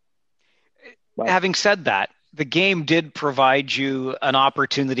 having said that, the game did provide you an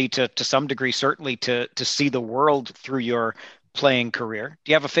opportunity to some degree, certainly to see the world through your playing career.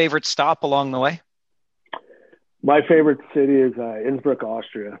 Do you have a favorite stop along the way? My favorite city is Innsbruck,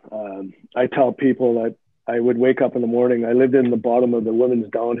 Austria. I tell people that I would wake up in the morning. I lived in the bottom of the women's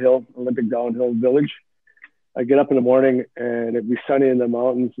Olympic downhill village. I get up in the morning and it'd be sunny in the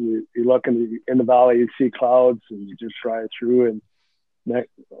mountains. You look in the valley, you see clouds, and you just drive through. And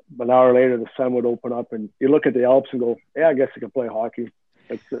an hour later, the sun would open up, and you look at the Alps and go, "Yeah, I guess I could play hockey."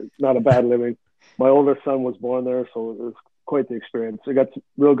 It's not a bad living. My older son was born there, so it was quite the experience. I got some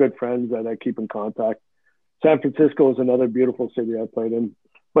real good friends that I keep in contact. San Francisco is another beautiful city I played in.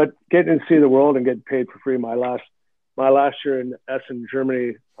 But getting to see the world and getting paid for free, my last year in Essen,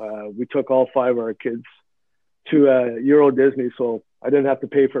 Germany, we took all 5 of our kids to Euro Disney, so I didn't have to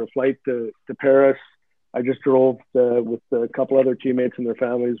pay for a flight to Paris. I just drove with a couple other teammates and their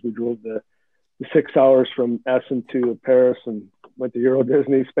families. We drove the 6 hours from Essen to Paris and went to Euro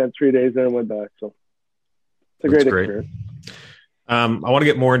Disney, spent 3 days there and went back. So it's a great experience. I want to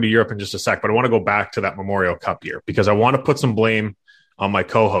get more into Europe in just a sec, but I want to go back to that Memorial Cup year because I want to put some blame on my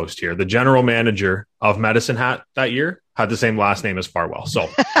co-host here. The general manager of Medicine Hat that year had the same last name as Farwell. So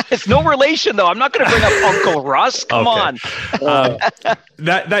it's no relation, though. I'm not going to bring up Uncle Russ. Come on.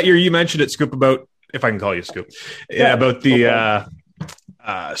 That year you mentioned it, Scoop, about, if I can call you Scoop, about the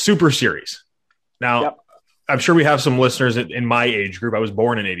Super Series. Now, I'm sure we have some listeners in my age group. I was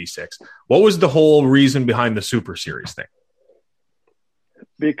born in 86. What was the whole reason behind the Super Series thing?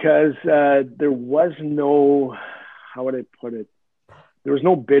 Because there was no, how would I put it? There was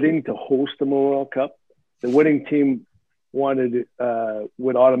no bidding to host the Memorial Cup. The winning team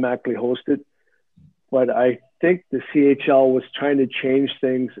would automatically host it. But I think the CHL was trying to change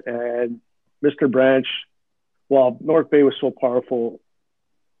things, and Mr. Branch, well, North Bay was so powerful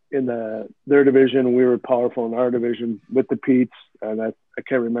in their division, we were powerful in our division with the Petes, and I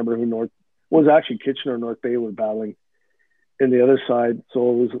can't remember who was actually Kitchener or North Bay were battling in the other side. So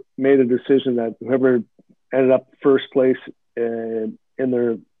it was made a decision that whoever ended up first place in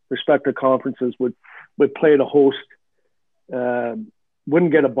their respective conferences would play to host,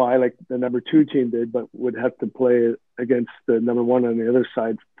 wouldn't get a bye like the number 2 team did, but would have to play against the number 1 on the other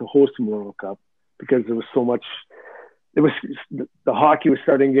side to host the Memorial Cup, because there was so much. The hockey was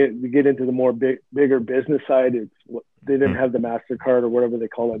starting to get into the more bigger business side. They didn't have the MasterCard or whatever they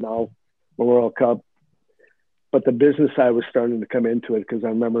call it now, Memorial Cup, but the business side was starting to come into it, because I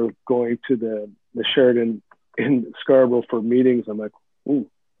remember going to the Sheraton in Scarborough for meetings. I'm like, ooh,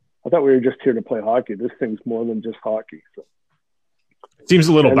 I thought we were just here to play hockey. This thing's more than just hockey. So it seems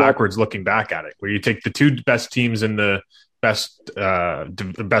a little backwards looking back at it, where you take the 2 best teams in the best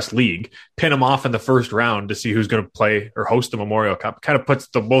league, pin them off in the first round to see who's going to play or host the Memorial Cup. Kind of puts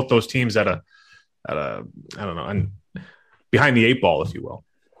both those teams at a I don't know, and behind the 8 ball, if you will.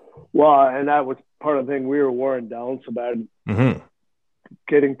 Well, and that was part of the thing. We were wearing down so bad.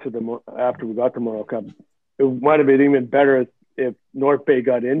 Getting to after we got the Memorial Cup, it might have been even better if North Bay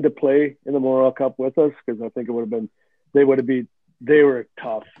got into play in the Memorial Cup with us, because I think it would have been, they were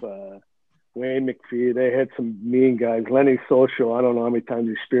tough. Wayne McPhee, they had some mean guys. Lenny Social, I don't know how many times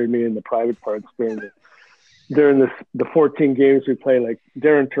he speared me in the private parts during the 14 games we played. Like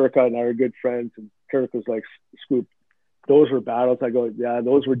Darren Turcotte and I are good friends, and Turk was like, Scoop, those were battles. I go, yeah,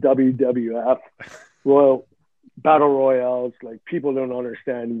 those were WWF battle royales. Like, people don't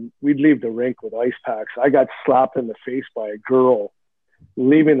understand. We'd leave the rink with ice packs. I got slapped in the face by a girl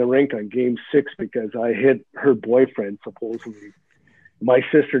leaving the rink on game 6 because I hit her boyfriend, supposedly. My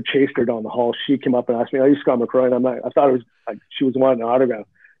sister chased her down the hall. She came up and asked me, "Are you Scott McCrory?" And I thought it was like she was wanting an autograph.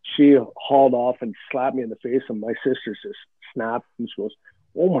 She hauled off and slapped me in the face, and my sister just snapped, and she goes,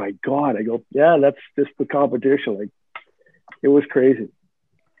 "Oh my God." I go, "Yeah, that's just the competition." Like, it was crazy.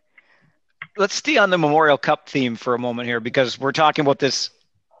 Let's stay on the Memorial Cup theme for a moment here, because we're talking about this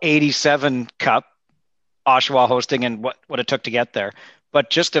 87 Cup, Oshawa hosting, and what it took to get there. But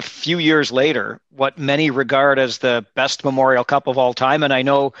just a few years later, what many regard as the best Memorial Cup of all time, and I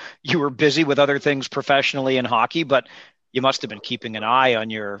know you were busy with other things professionally in hockey, but you must have been keeping an eye on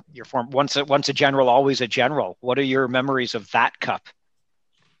your form. Once a general, always a general. What are your memories of that cup?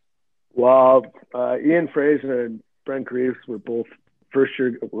 Well, Ian Fraser and Brent Greaves were both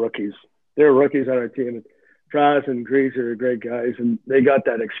first-year rookies. They were rookies on our team. Fraz and Greaves are great guys, and they got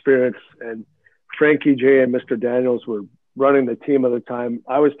that experience. And Frankie J and Mr. Daniels were running the team at the time.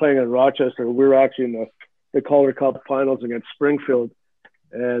 I was playing in Rochester. We were actually in the Calder Cup finals against Springfield,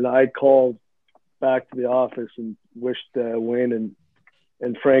 and I called back to the office and wished Wayne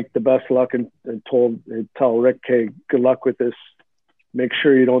and Frank the best luck, and tell Rick, "Hey, good luck with this. Make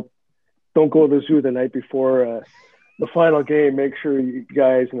sure you don't go to the zoo the night before the final game. Make sure you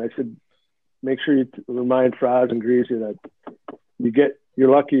guys," and I said, "make sure you remind Fraz and Greasy that you're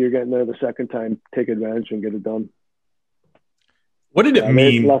lucky you're getting there the second time. Take advantage and get it done." What did it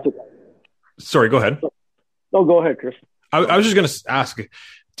mean? Sorry, go ahead. No, go ahead, Chris. I was just going to ask,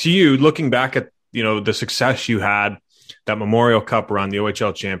 to you, looking back at the success you had, that Memorial Cup run, the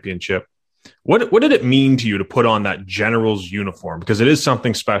OHL Championship, what did it mean to you to put on that General's uniform? Because it is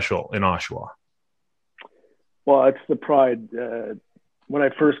something special in Oshawa. Well, it's the pride. When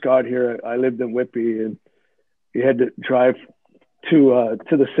I first got here, I lived in Whitby, and you had to drive to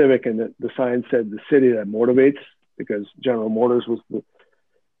the Civic, and the sign said the city that motivates, because General Motors was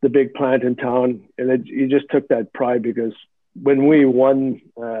the big plant in town, and you just took that pride, because when we won,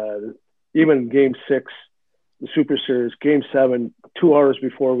 even Game 6, the Super Series, Game 7, 2 hours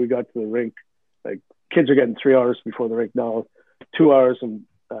before we got to the rink, like kids are getting 3 hours before the rink now, 2 hours, and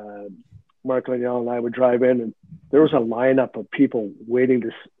Mark Lignell and I would drive in, and there was a lineup of people waiting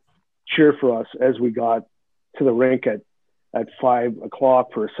to cheer for us as we got to the rink at 5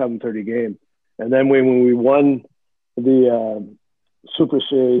 o'clock for a 7:30 game. And then when we won the Super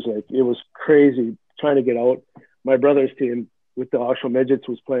Series, like, it was crazy trying to get out. My brother's team with the OHL Midgets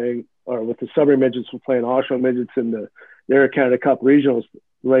was playing, or with the Sudbury Midgets was playing OHL Midgets in the Air Canada Cup Regionals,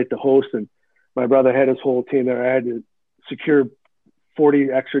 right to host. And my brother had his whole team there. I had to secure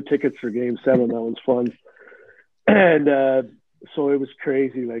 40 extra tickets for Game 7. That was fun. And so it was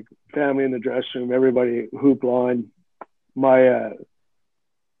crazy, like family in the dressing room, everybody hoopla. And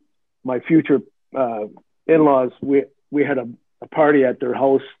my future in-laws, we had a party at their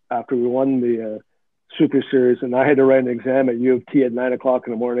house after we won the Super Series, and I had to write an exam at U of T at 9 o'clock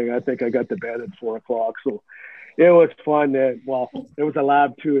in the morning. I think I got to bed at 4 o'clock. So it was fun. Well, it was a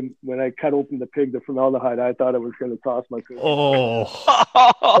lab too, and when I cut open the pig, the formaldehyde, I thought it was going to toss my food.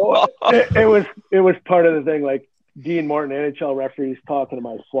 It was part of the thing. Like Dean Martin, NHL referees, talking to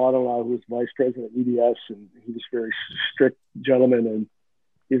my father-in-law, who was vice president at EDS, and he was a very strict gentleman. And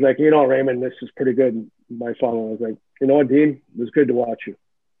he's like, Raymond, this is pretty good. And my father-in-law was like, you know what, Dean, it was good to watch you,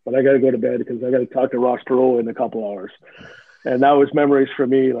 but I got to go to bed because I got to talk to Ross Perot in a couple hours. And that was memories for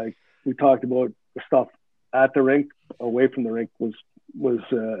me. Like, we talked about the stuff at the rink, away from the rink was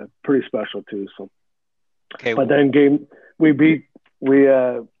pretty special too. So, okay. But then we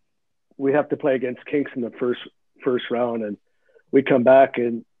have to play against Kingston the first round, and we come back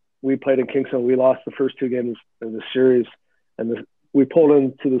and we played in Kingston. We lost the first 2 games of the series, and we pulled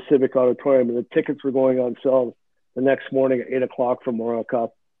into the Civic Auditorium, and the tickets were going on sale the next morning at 8 o'clock for Memorial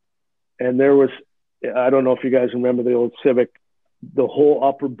Cup. And there was, I don't know if you guys remember the old Civic, the whole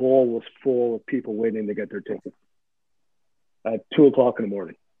upper bowl was full of people waiting to get their tickets at 2 o'clock in the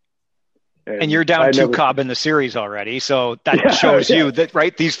morning. And you're down 2 Cobb in the series already. So that shows you that,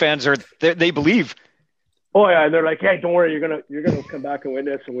 right? These fans they believe. Oh yeah. And they're like, hey, don't worry. You're going to come back and win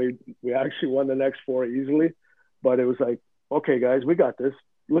this. And we actually won the next 4 easily, but it was like, okay, guys, we got this.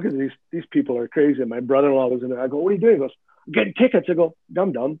 Look at these people are crazy. And my brother-in-law was in there. I go, what are you doing? He goes, getting tickets. I go,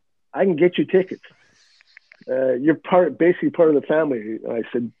 dum-dum, I can get you tickets. You're basically part of the family. I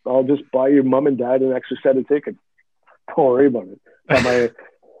said, I'll just buy your mom and dad an extra set of tickets. Don't worry about it. And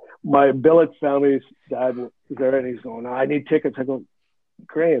my billet family's dad was there, and he's going, I need tickets. I go,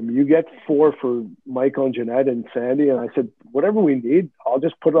 Graham, you get 4 for Michael and Jeanette and Sandy. And I said, whatever we need, I'll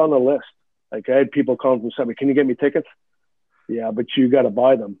just put it on the list. Like, I had people calling from somebody, can you get me tickets? Yeah, but you got to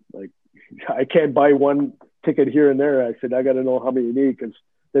buy them. Like, I can't buy one ticket here and there. I said, I got to know how many you need, because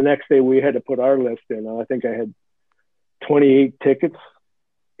the next day we had to put our list in. I think I had 28 tickets.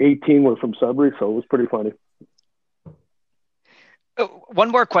 18 were from Sudbury, so it was pretty funny. One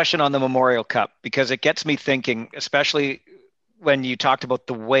more question on the Memorial Cup, because it gets me thinking, especially when you talked about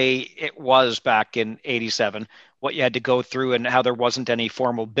the way it was back in 87, what you had to go through and how there wasn't any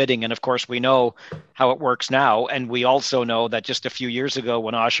formal bidding. And of course, we know how it works now. And we also know that just a few years ago,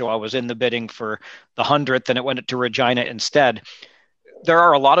 when Oshawa was in the bidding for the 100th and it went to Regina instead, there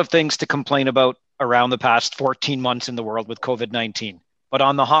are a lot of things to complain about around the past 14 months in the world with COVID-19. But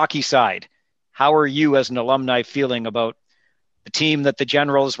on the hockey side, how are you as an alumni feeling about the team that the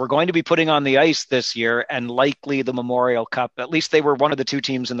Generals were going to be putting on the ice this year and likely the Memorial Cup? At least they were one of the 2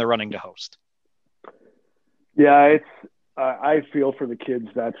 teams in the running to host. Yeah, I feel for the kids.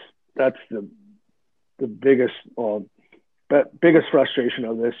 That's the biggest biggest frustration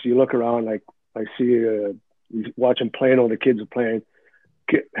of this. You look around, like I see you watching Plano, the kids are playing,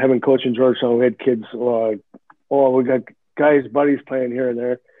 having coach in Georgetown, we had kids, we got guys, buddies playing here and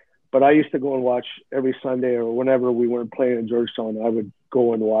there. But I used to go and watch every Sunday, or whenever we weren't playing in Georgetown, I would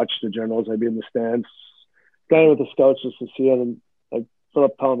go and watch the Generals. I'd be in the stands, standing with the scouts just to see them, like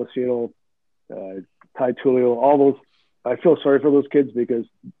Philip Palmasino, Ty Tullio, all those. I feel sorry for those kids, because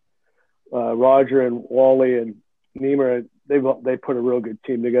Roger and Wally and Niemer, they put a real good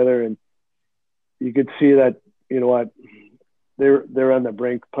team together, and you could see that, you know what, they're on the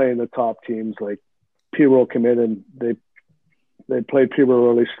brink playing the top teams. Like Peterborough come in and they played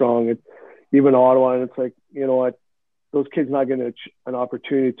Peterborough really strong, and even Ottawa. And it's like, you know what, those kids not getting an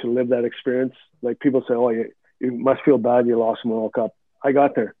opportunity to live that experience. Like people say, oh, you must feel bad you lost the World Cup. I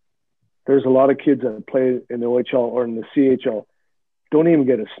got there. There's a lot of kids that play in the OHL or in the CHL, don't even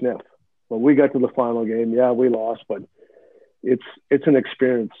get a sniff. When we got to the final game, yeah, we lost, but it's an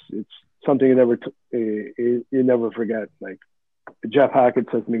experience. It's something you never forget. Like Jeff Hackett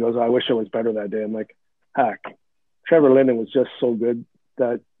says to me, he goes, "I wish I was better that day." I'm like, "Hack, Trevor Linden was just so good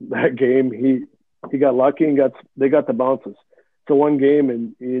that game. He got lucky and they got the bounces. It's a one game,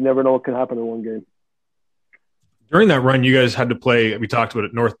 and you never know what can happen in one game." During that run, you guys had to play, we talked about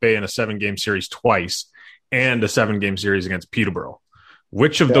it, North Bay in a 7-game series twice and a 7-game series against Peterborough.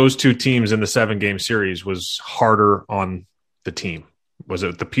 Which of those two teams in the 7-game series was harder on the team? Was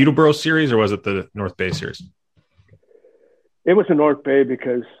it the Peterborough series or was it the North Bay series? It was the North Bay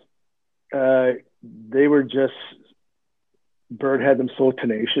because they were just, Bird had them so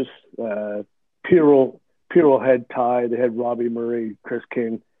tenacious. Peterborough had Ty, they had Robbie Murray, Chris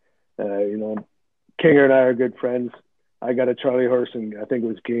King, Kinger and I are good friends. I got a Charlie horse, and I think it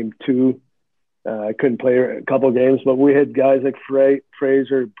was game 2. I couldn't play a couple of games, but we had guys like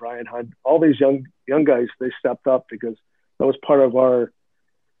Fraser, Brian Hunt, all these young guys. They stepped up because that was part of our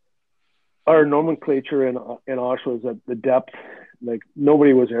nomenclature in Oshawa, is that the depth. Like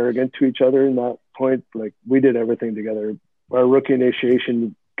nobody was arrogant to each other in that point. Like we did everything together. Our rookie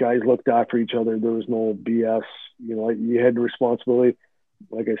initiation, guys looked after each other. There was no BS. You had the responsibility.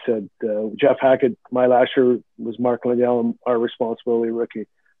 Like I said, Jeff Hackett, my last year was Mark Liddell, our responsibility rookie.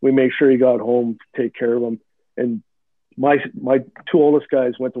 We made sure he got home, take care of him. And my 2 oldest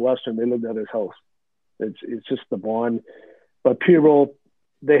guys went to Western. They lived at his house. It's just the bond. But Peterborough,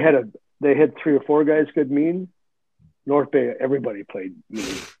 they had 3 or 4 guys could mean. North Bay, everybody played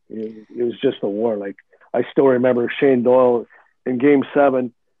mean. It was just a war. Like I still remember Shane Doyle in Game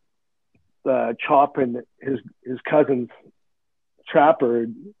 7, chopping his cousin's Trapper,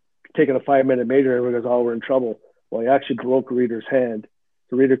 taking a 5-minute major. Everyone goes, "Oh, we're in trouble." Well, he actually broke Reeder's hand.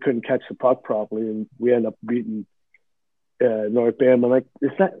 The Reeder couldn't catch the puck properly, and we ended up beating North Bay. I'm like,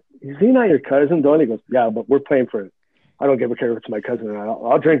 is he not your cousin, Don? He goes, "Yeah, but we're playing for it. I don't give a care if it's my cousin or not.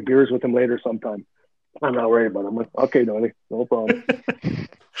 I'll drink beers with him later sometime. I'm not worried about it." I'm like, "Okay, Donnie, no problem."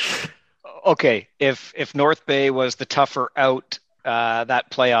 Okay, if North Bay was the tougher out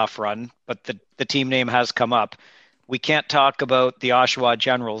that playoff run, but the team name has come up, we can't talk about the Oshawa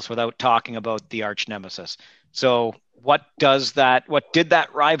Generals without talking about the arch nemesis. So what did that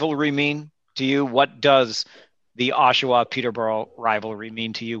rivalry mean to you? What does the Oshawa-Peterborough rivalry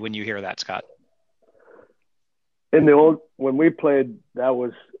mean to you when you hear that, Scott? When we played, that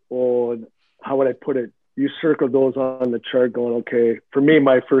was, how would I put it? You circled those on the chart going, okay, for me,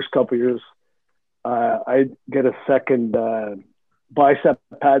 my first couple of years, I get a second bicep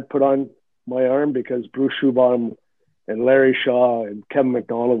pad put on my arm because Bruce Schubaum and Larry Shaw and Kevin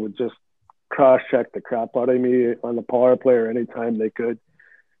McDonald would just cross-check the crap out of me on the power play or anytime they could.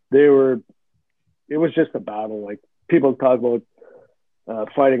 It was just a battle. Like people talk about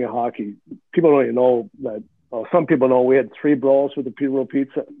fighting in hockey. People don't even know that. Well, some people know we had 3 brawls with the Peterborough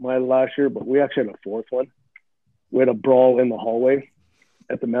Pizza my last year, but we actually had a 4th one. We had a brawl in the hallway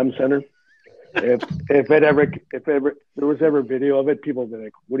at the MEM Center. If there was ever video of it, people would be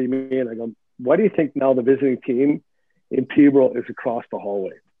like, "What do you mean?" I go, "Why do you think now the visiting team in Peterborough is across the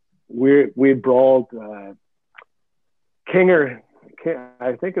hallway?" We brawled. Kinger,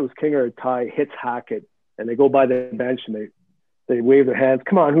 I think it was Kinger or Ty, hits Hackett, and they go by the bench and they wave their hands.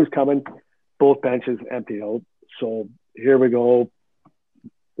 "Come on, who's coming?" Both benches emptied out. So here we go.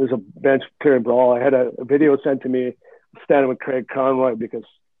 There's a bench clearing brawl. I had a video sent to me standing with Craig Conroy because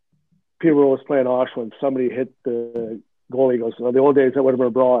Peterborough was playing Oshawa and somebody hit the goalie. He goes, "Well, the old days that would have been a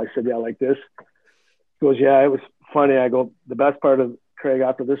brawl." I said, "Yeah, like this." He goes, "Yeah, it was funny." I go, "The best part of Craig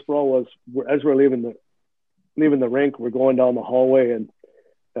after this brawl was as we're leaving the rink, we're going down the hallway, and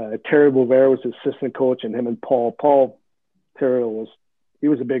Terry Bouvert was the assistant coach, and him and Paul Terrell he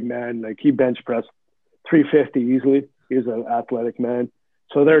was a big man. Like he bench pressed 350 easily. He was an athletic man.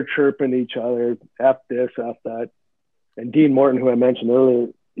 So they're chirping each other, F this, F that. And Dean Morton, who I mentioned earlier,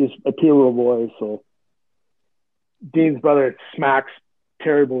 is a Peterborough boy. So Dean's brother smacks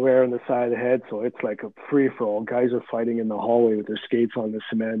Terry Bouvert on the side of the head. So it's like a free-for-all. Guys are fighting in the hallway with their skates on the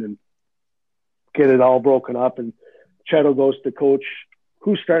cement and get it all broken up. And Chettle goes to coach,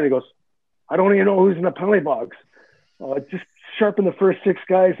 "Who's starting?" He goes, "I don't even know who's in the penalty box. Just sharpen the first 6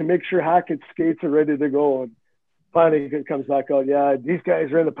 guys and make sure Hackett's skates are ready to go." And finally it comes back out, "Yeah, these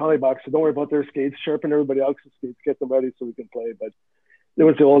guys are in the penalty box, so don't worry about their skates. Sharpen everybody else's skates, get them ready so we can play." But it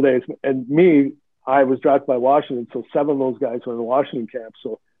was the old days. And me, I was drafted by Washington, so 7 of those guys were in the Washington camp.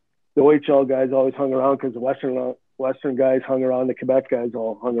 So the OHL guys always hung around because the Western guys hung around, the Quebec guys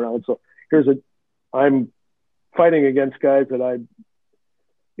all hung around. So I'm fighting against guys that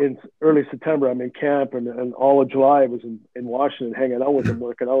in early September, I'm in camp, and all of July I was in Washington hanging out with them,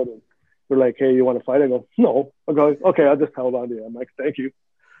 working out. And they're like, hey, you want to fight? I go, no. I go, okay, I'll just hold on to you. I'm like, thank you.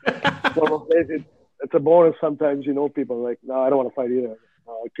 Well, it's a bonus sometimes, people are like, no, I don't want to fight either.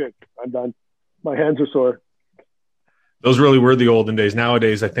 Good, I'm done. My hands are sore. Those really were the olden days.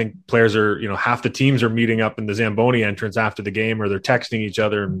 Nowadays, I think players are, half the teams are meeting up in the Zamboni entrance after the game, or they're texting each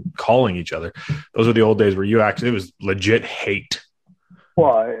other and calling each other. Those are the old days where it was legit hate.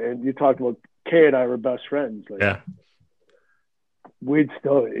 Well, and you talked about Kay and I were best friends. Yeah. We'd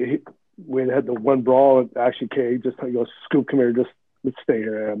had the one brawl. Actually, Kay just goes, Scoop, come here, just let's stay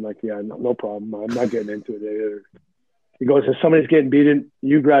here. I'm like, yeah, no problem. I'm not getting into it either. He goes, if somebody's getting beaten,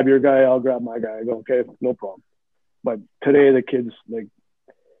 you grab your guy, I'll grab my guy. I go, okay, no problem. But today the kids,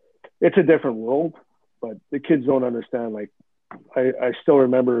 it's a different world, but the kids don't understand. I still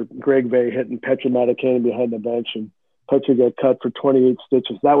remember Greg Vay hitting Petra Matakainen behind the bench, and Petra got cut for 28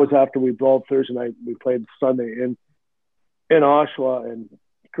 stitches. That was after we brawled Thursday night. We played Sunday in Oshawa, and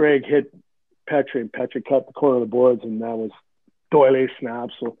Greg hit Petra, and Petra cut the corner of the boards, and that was doily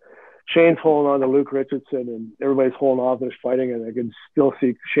snaps. So Shane's holding on to Luke Richardson, and everybody's holding off. They're fighting, and I can still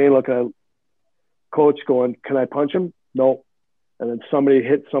see Shane looking at coach going, can I punch him? No. And then somebody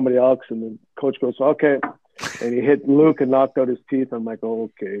hit somebody else, and the coach goes, okay. And he hit Luke and knocked out his teeth. I'm like, oh,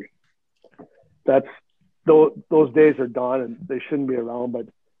 okay. Those days are done, and they shouldn't be around, but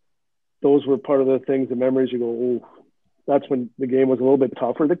those were part of the things, the memories. You go, oh, that's when the game was a little bit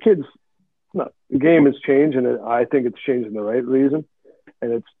tougher. The game has changed, and I think it's changed in the right reason,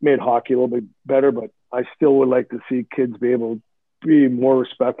 and it's made hockey a little bit better, but I still would like to see kids be able to be more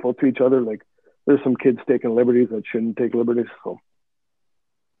respectful to each other. There's some kids taking liberties that shouldn't take liberties. So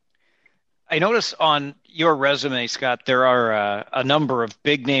I notice on your resume, Scott, there are a number of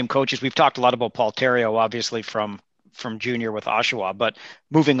big name coaches. We've talked a lot about Paul Theriault, obviously from junior with Oshawa, but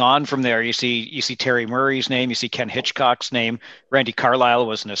moving on from there, you see Terry Murray's name, you see Ken Hitchcock's name, Randy Carlyle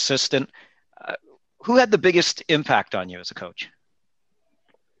was an assistant. Who had the biggest impact on you as a coach?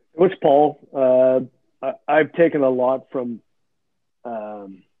 It was Paul. I've taken a lot from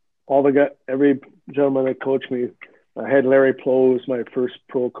every gentleman that coached me. I had Larry Plow was my first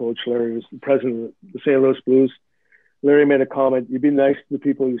pro coach. Larry was the president of the St. Louis Blues. Larry made a comment, you be nice to the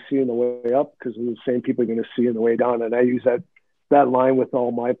people you see on the way up because they're the same people you're going to see on the way down. And I use that line with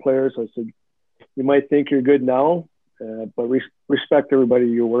all my players. I said, you might think you're good now, but respect everybody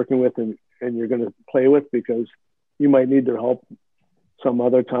you're working with and you're going to play with because you might need their help some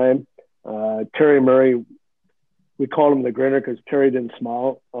other time. Terry Murray, we called him the grinner because Terry didn't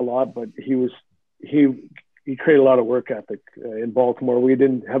smile a lot, but he created a lot of work ethic in Baltimore. We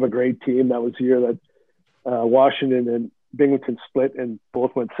didn't have a great team. That was the year that Washington and Binghamton split and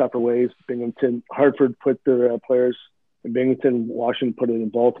both went separate ways. Hartford put their players in Binghamton, Washington put it in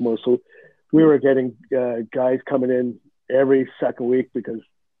Baltimore. So we were getting guys coming in every second week because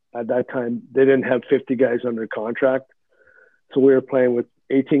at that time they didn't have 50 guys under contract. So we were playing with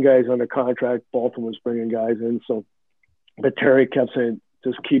 18 guys under contract. Baltimore was bringing guys in. But Terry kept saying,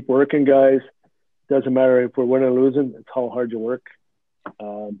 just keep working, guys. Doesn't matter if we're winning or losing. It's how hard you work.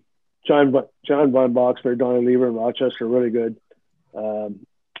 John Von Boxberg, Donnie Lever, and Rochester are really good.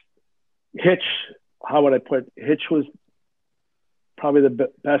 Hitch, how would I put it? Hitch was probably the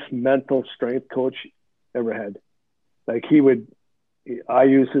best mental strength coach ever had. I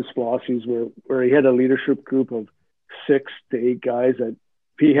use his philosophies where he had a leadership group of 6 to 8 guys that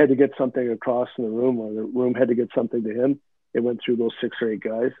if he had to get something across in the room or the room had to get something to him, it went through those 6 or 8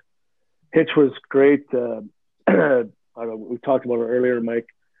 guys. Hitch was great. We talked about it earlier, Mike.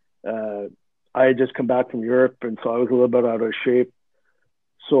 I had just come back from Europe, and so I was a little bit out of shape.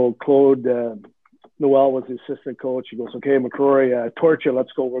 So Claude Noel was the assistant coach. He goes, okay, McCrory, Torch you,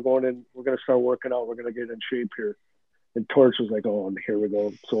 let's go. We're going in. We're going to start working out. We're going to get in shape here. And Torch was like, oh, here we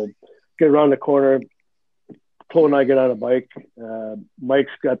go. So get around the corner. Claude and I get on a bike.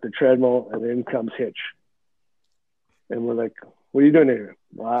 Mike's got the treadmill, and in comes Hitch. And we're like, what are you doing here?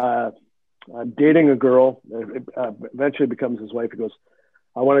 I'm dating a girl. It eventually becomes his wife. He goes,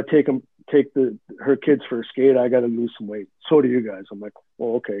 I want to take her kids for a skate. I got to lose some weight. So do you guys. I'm like,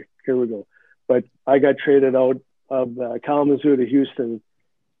 well, okay, here we go. But I got traded out of Kalamazoo to Houston,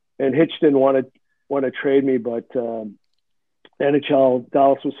 and Hitch didn't want to trade me, but NHL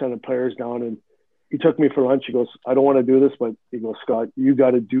Dallas was sending players down, and he took me for lunch. He goes, I don't want to do this, but he goes, Scott, you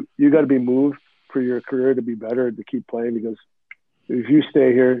got to be moved for your career to be better, to keep playing, because if you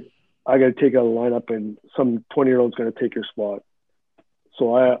stay here, I got to take out a lineup, and some 20-year-old's going to take your spot.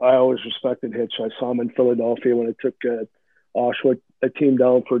 So I always respected Hitch. I saw him in Philadelphia when I took Oshawa, a team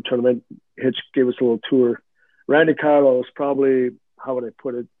down for a tournament. Hitch gave us a little tour. Randy Carlyle was probably, how would I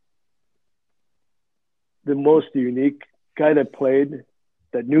put it, the most unique guy that played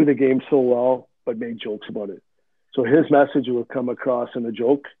that knew the game so well but made jokes about it. So his message would come across in a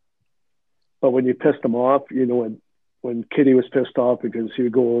joke. But when you pissed him off, when Kitty was pissed off because he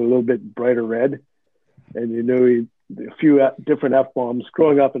would go a little bit brighter red, and a few different F-bombs.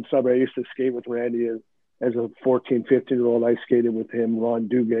 Growing up in Sudbury, I used to skate with Randy as a 14, 15-year-old. I skated with him, Ron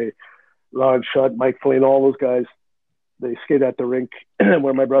Duguay, Ron Shutt, Mike Flynn, all those guys. They skated at the rink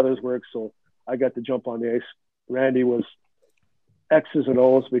where my brothers work, so I got to jump on the ice. Randy was X's and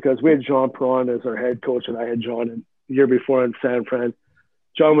O's because we had John Perron as our head coach, and I had John in the year before in San Fran.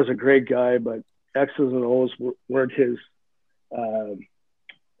 John was a great guy, but X's and O's weren't his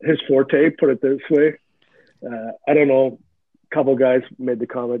forte, put it this way. I don't know. A couple guys made the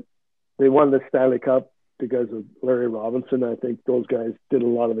comment. They won the Stanley Cup because of Larry Robinson. I think those guys did a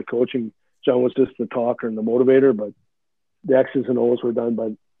lot of the coaching. John was just the talker and the motivator, but the X's and O's were done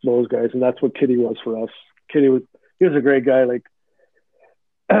by those guys, and that's what Kitty was for us. He was a great guy. Like,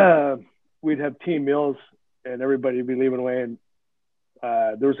 we'd have team meals, and everybody would be leaving away, and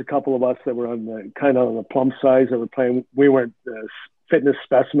there was a couple of us that were on the plump size that were playing. We weren't fitness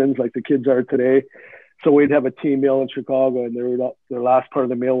specimens like the kids are today. So we'd have a team meal in Chicago, and their last part of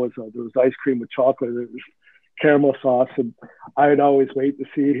the meal was there was ice cream with chocolate. There was caramel sauce, and I would always wait to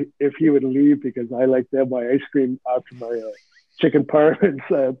see if he would leave because I liked to have my ice cream after my chicken parm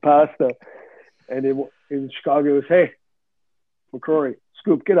pasta. And in Chicago, it was, "Hey, McCrory,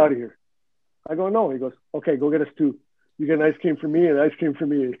 Scoop, get out of here." I go, "No." He goes, "Okay, go get us two. You get an ice cream for me and ice cream for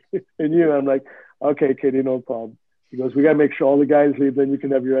me and you." I'm like, "Okay, Kitty, no problem." He goes, "We got to make sure all the guys leave, then you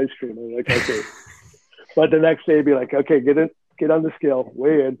can have your ice cream." I'm like, "Okay." But the next day, he'd be like, "Okay, get on the scale,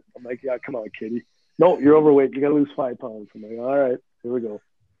 weigh in." I'm like, "Yeah, come on, Kitty. No, you're overweight. You got to lose 5 pounds." I'm like, "All right, here we go."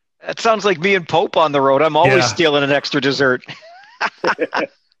 That sounds like me and Pope on the road. I'm always stealing an extra dessert.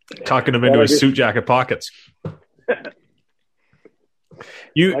 Talking him into his suit jacket pockets.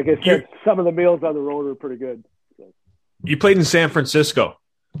 Like I said, some of the meals on the road are pretty good. So. You played in San Francisco.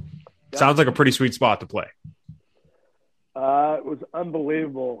 Yeah. Sounds like a pretty sweet spot to play. It was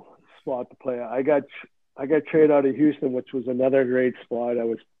unbelievable spot to play. I got traded out of Houston, which was another great spot. I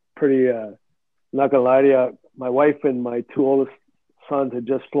was pretty, not gonna lie to you, my wife and my 2 oldest sons had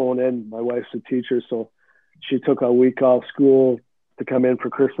just flown in. My wife's a teacher, so she took a week off school to come in for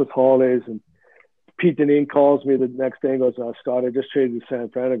Christmas holidays. And Pete Deneen calls me the next day and goes, "Scott, I just traded to San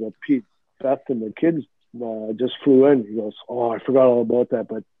Fran." I go, "Pete, Beth and the kids just flew in." He goes, "Oh, I forgot all about that,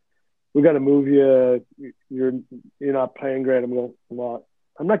 but we got to move you. You're not playing great." I'm going, "Well,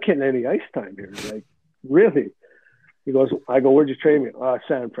 I'm not getting any ice time here." Like, really? He goes, I go, "Where'd you trade me?"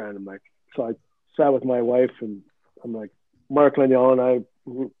 "San Fran." I'm like, so I sat with my wife, and I'm like, Mark Laniel and I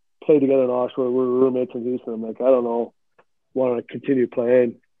played together in Oshawa. We were roommates in Houston. I'm like, I don't know, want to continue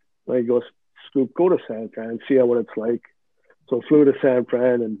playing. And he goes, "Scoop, go to San Fran, see what it's like." So I flew to San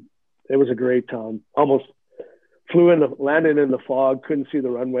Fran, and it was a great town. Almost landed in the fog, couldn't see the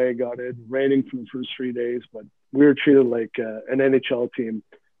runway, got it raining for the first 3 days, but we were treated like an NHL team.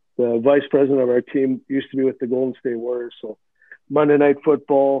 The vice president of our team used to be with the Golden State Warriors. So Monday Night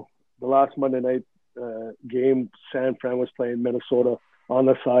Football, the last Monday night game, San Fran was playing Minnesota on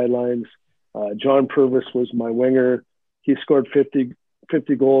the sidelines. John Purvis was my winger. He scored 50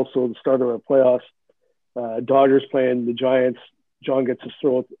 goals, so the start of our playoffs. Dodgers playing the Giants. John gets his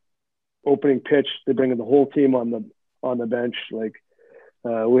throw opening pitch. They bring in the whole team on the bench. Like,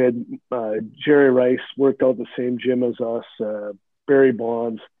 we had Jerry Rice worked out the same gym as us. Barry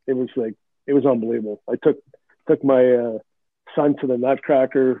Bonds. It was unbelievable. I took my son to the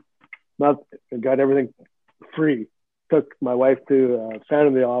Nutcracker, and got everything free. Took my wife to Phantom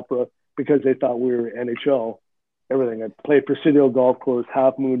of the Opera because they thought we were NHL. Everything. I played Presidio Golf Course,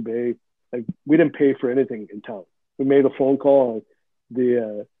 Half Moon Bay. Like, we didn't pay for anything in town. We made a phone call.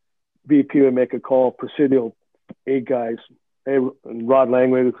 The VP would make a call. Presidio, 8 guys. Hey, and Rod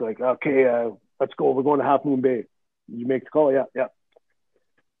Langway was like, "Okay, let's go. We're going to Half Moon Bay." You make the call? Yeah.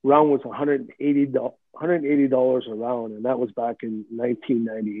 Round was $180 a round, and that was back in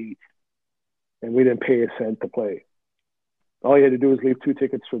 1998. And we didn't pay a cent to play. All you had to do was leave 2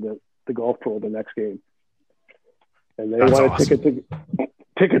 tickets for the golf pro the next game. And they wanted awesome.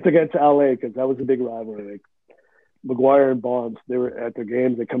 tickets against LA because that was a big rivalry. Like, McGuire and Bonds, they were at their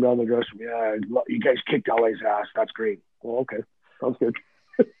games. They come down the dressing room. "Yeah, you guys kicked LA's ass. That's great." Well, okay, sounds good.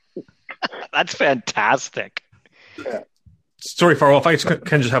 That's fantastic. Yeah. Sorry, Farwell, if I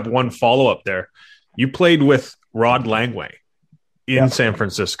can just have one follow-up there. You played with Rod Langway in San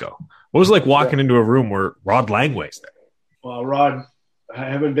Francisco. What was it like walking into a room where Rod Langway's there? Well, Rod, I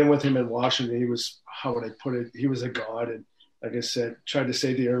haven't been with him in Washington. He was, how would I put it? He was a god. And like I said, tried to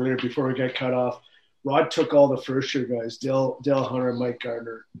say to you earlier before we got cut off, Rod took all the first year guys, Dale Hunter, Mike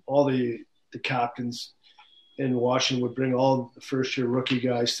Gardner, all the captains in Washington would bring all the first year rookie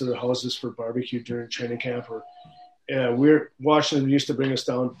guys to their houses for barbecue during training camp. Or Washington used to bring us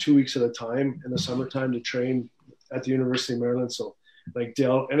down 2 weeks at a time in the summertime to train at the University of Maryland. So like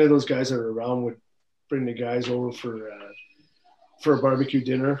Dale, any of those guys that are around would bring the guys over for a barbecue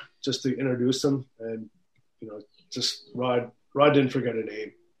dinner just to introduce them. And, just Rod didn't forget a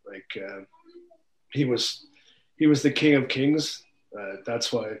name. Like he was the king of kings.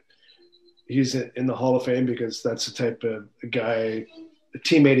 That's why he's in the Hall of Fame, because that's the type of guy, the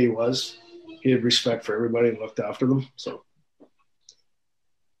teammate he was. He had respect for everybody and looked after them. So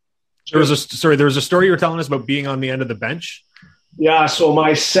there was a story you were telling us about being on the end of the bench. Yeah, so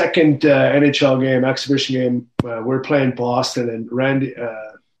my second NHL game, exhibition game, we're playing Boston, and Ronnie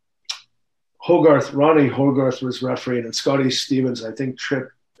Hogarth was refereeing, and Scotty Stevens, I think,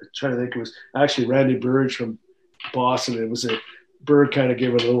 tripped. I'm trying to think, it was actually Randy Burridge from Boston. It was Bird kind of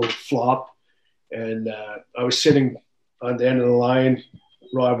gave it a little flop, and I was sitting on the end of the line.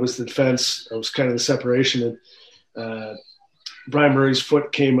 Rod was the defense. I was kind of the separation, and Brian Murray's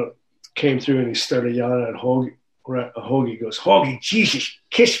foot came through, and he started yelling at Hoagie. Hoagie goes, "Hoagie, Jesus,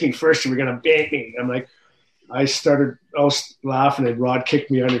 kiss me first, or we're gonna bank me." I'm like, I was laughing, and Rod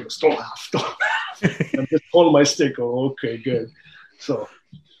kicked me out. He goes, "Don't laugh, don't laugh." I'm just holding my stick, going, "Okay, good." So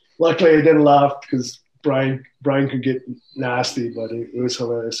luckily, I didn't laugh because Brian could get nasty, but it was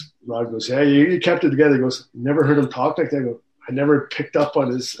hilarious. Rod goes, "Yeah, you kept it together." He goes, "Never heard him talk like that." I go, "I never picked up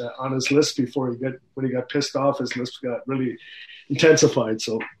on his list before. When he got pissed off, his list got really intensified."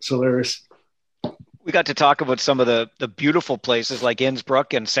 So hilarious. We got to talk about some of the beautiful places like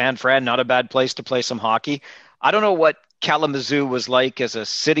Innsbruck and San Fran, not a bad place to play some hockey. I don't know what Kalamazoo was like as a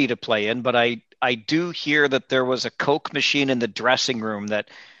city to play in, but I do hear that there was a Coke machine in the dressing room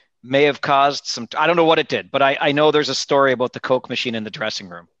that may have caused some, I don't know what it did, but I know there's a story about the Coke machine in the dressing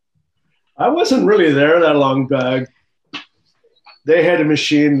room. I wasn't really there that long back. They had a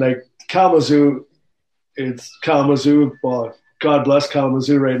machine like Kalamazoo. It's Kalamazoo. Well, God bless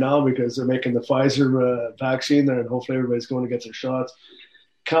Kalamazoo right now, because they're making the Pfizer vaccine there, and hopefully everybody's going to get their shots.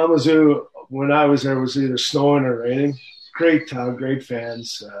 Kalamazoo, when I was there, was either snowing or raining. Great town, great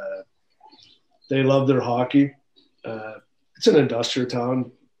fans. They love their hockey. It's an industrial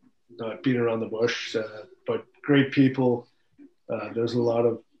town, not beating around the bush, but great people. There's a lot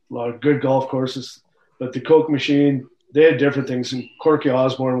of good golf courses. But the Coke machine, they had different things. And Corky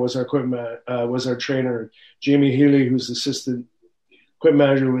Osborne was our trainer. Jamie Healy, who's the assistant equipment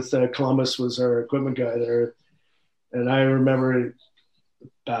manager with Columbus, was our equipment guy there. And I remember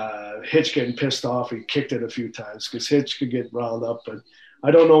Hitch getting pissed off. He kicked it a few times because Hitch could get riled up. But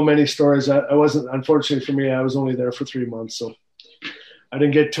I don't know many stories. I wasn't, unfortunately for me, I was only there for 3 months. So I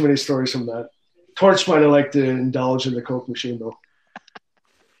didn't get too many stories from that. Torch might have liked to indulge in the Coke machine, though.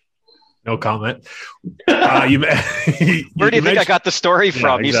 No comment. Where do you think I got the story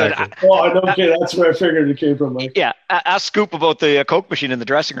from? Yeah, exactly. You said, "Oh, no kidding. That's where I figured it came from." Mike. Yeah, ask Scoop about the Coke machine in the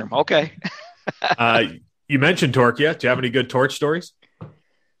dressing room. Okay. You mentioned Torch. Yeah, do you have any good Torch stories?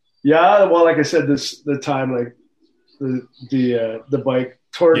 Yeah, well, like I said, the time, like the bike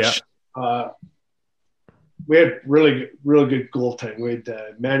Torch. Yeah. We had really good goaltending. We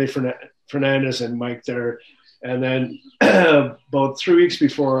had Manny Fernandez and Mike there. And then about 3 weeks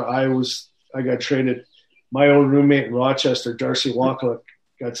before I got traded, my old roommate in Rochester, Darcy Wackluck,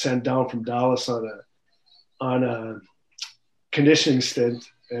 got sent down from Dallas on a conditioning stint.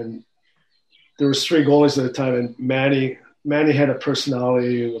 And there was 3 goalies at the time, and Manny had a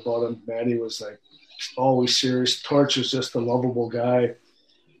personality about him. Manny was like always serious. Torch was just a lovable guy.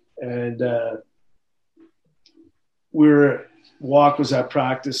 And Walk was at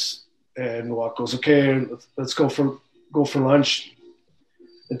practice. And Walk goes, "Okay, let's go for lunch."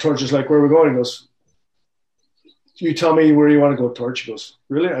 And Torch is like, "Where are we going?" He goes, "You tell me where you want to go, Torch." He goes,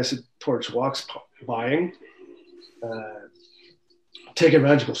 "Really?" I said, "Torch, Walk's buying. Take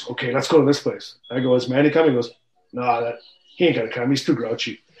advantage." He goes, "Okay, let's go to this place." I go, "Is Manny coming?" He goes, "No, he ain't gonna come. He's too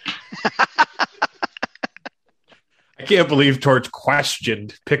grouchy." I can't believe Torch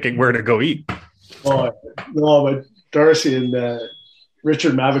questioned picking where to go eat. Oh no, but Darcy and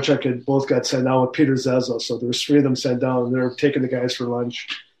Richard Mavichuk had both got sent down with Peter Zezel. So there was 3 of them sent down, and they were taking the guys for lunch.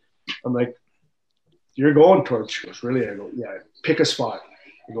 I'm like, "You're going, Torch?" He goes, "Really?" I go, "Yeah, pick a spot."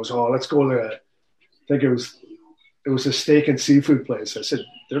 He goes, "Oh, let's go to," I think it was a steak and seafood place. I said,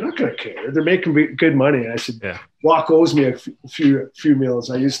 "They're not going to care. They're making good money." And I said, yeah. "Walk owes me a few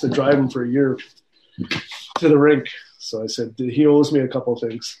meals. I used to drive him for a year to the rink." So I said, he owes me a couple of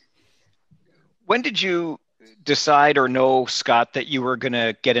things. When did you decide or know, Scott, that you were going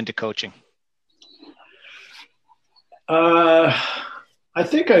to get into coaching? I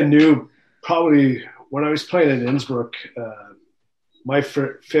think I knew probably when I was playing in Innsbruck, my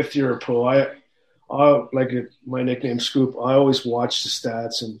fifth year of pro, I like my nickname Scoop. I always watched the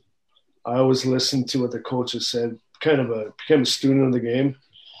stats and I always listened to what the coaches said, became a student of the game.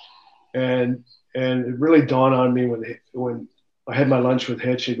 And it really dawned on me when I had my lunch with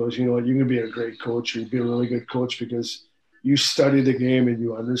Hitch. He goes, you know what, you can be a great coach. You'd be a really good coach because you study the game and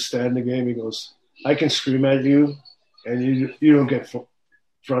you understand the game. He goes, I can scream at you and you don't get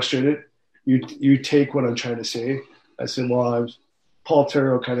frustrated. You take what I'm trying to say. I said, well, Paul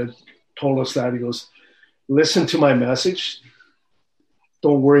Terrell kind of told us that. He goes, listen to my message.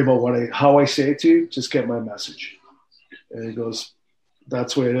 Don't worry about how I say it to you. Just get my message. And he goes,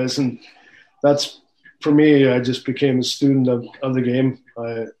 that's the way it is. And that's, for me, I just became a student of the game.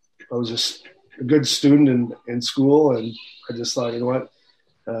 I was just a good student in school, and I just thought, you know what,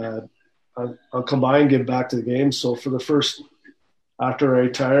 I'll come by and give back to the game. So after I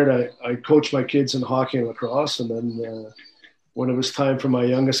retired, I coached my kids in hockey and lacrosse. And then when it was time for my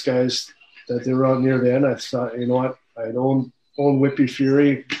youngest guys that they were out near the end, I thought, you know what, I own Whitby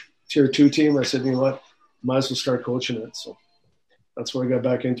Fury Tier 2 team. I said, you know what, might as well start coaching it. So that's where I got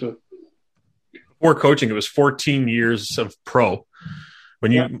back into it. Before coaching, it was 14 years of pro.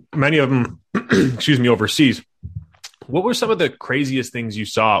 Many of them, overseas. What were some of the craziest things you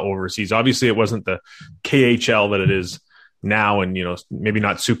saw overseas? Obviously, it wasn't the KHL that it is now, and maybe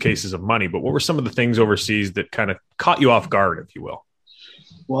not suitcases of money. But what were some of the things overseas that kind of caught you off guard, if you will?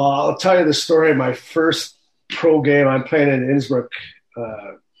 Well, I'll tell you the story. My first pro game, I'm playing in Innsbruck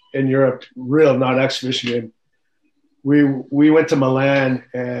in Europe, real, not exhibition game. We went to Milan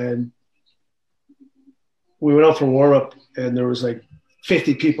and we went out for warm up, and there was like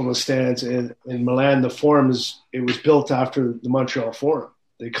 50 people in the stands. And in Milan, the Forum it was built after the Montreal Forum.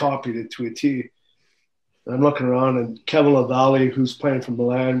 They copied it to a T. And I'm looking around, and Kevin Lavallee, who's playing for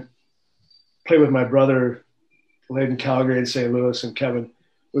Milan, played with my brother, played in Calgary and St. Louis, and Kevin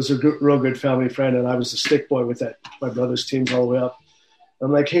was a real good family friend, and I was the stick boy with my brother's teams all the way up.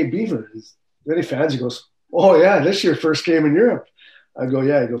 I'm like, hey, Beaver, is there any fans? He goes, oh, yeah, this is your first game in Europe. I go,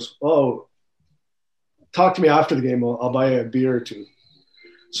 yeah. He goes, oh, talk to me after the game. I'll buy you a beer or two.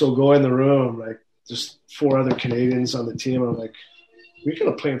 So go in the room, like just 4 other Canadians on the team. I'm like, we're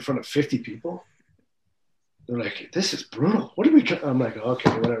going to play in front of 50 people? They're like, this is brutal. What do we – I'm like, okay,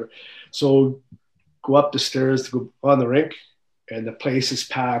 whatever. So go up the stairs to go on the rink, and the place is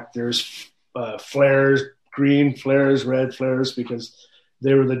packed. There's flares, green flares, red flares, because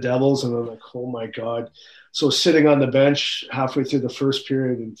they were the Devils. And I'm like, oh, my God. So sitting on the bench halfway through the first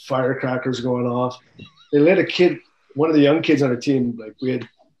period and firecrackers going off, they let a kid, one of the young kids on our team, like we had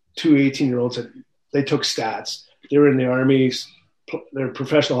 2 18-year-olds that they took stats. They were in the Army. They're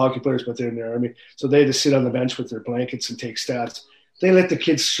professional hockey players, but they're in the Army. So they had to sit on the bench with their blankets and take stats. They lit the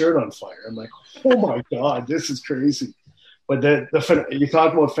kid's shirt on fire. I'm like, oh, my God, this is crazy. But you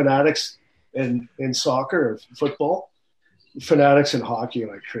talk about fanatics in soccer or football, fanatics in hockey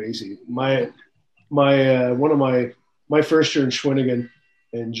are like crazy. My first year in Schwenningen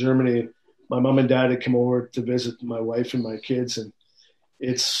in Germany, my mom and dad had come over to visit my wife and my kids, and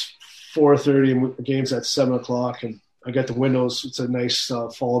it's 4:30 and the game's at 7:00, and I got the windows. It's a nice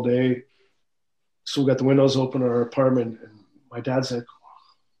fall day, so we got the windows open in our apartment, and my dad's like,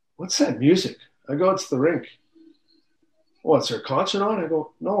 "What's that music?" I go, "It's the rink." "Oh, is there a concert on?" I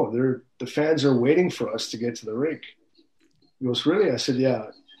go, "No, the fans are waiting for us to get to the rink." He goes, "Really?" I said,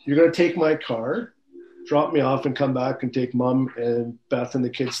 "Yeah. You're gonna take my car, drop me off, and come back and take Mom and Beth and the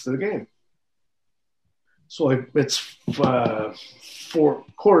kids to the game." So it's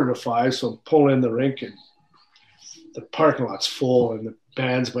 4:45, so I'm pulling in the rink, and the parking lot's full and the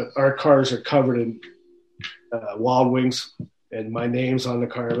bands, but our cars are covered in Wild Wings, and my name's on the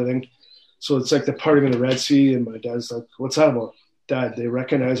car, everything. So it's like the parting of the Red Sea, and my dad's like, "What's that about?" "Dad, they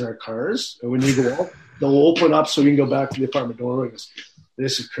recognize our cars, and when you go out, they'll open up so you can go back to the apartment door." He goes,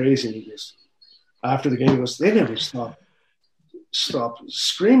 "This is crazy." And he goes, after the game, he goes, "They never stop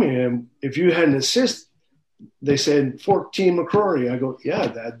screaming." And if you had an assist, they said 14 McCrory. I go, "Yeah,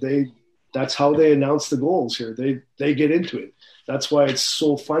 Dad, that's how they announce the goals here. They get into it. That's why it's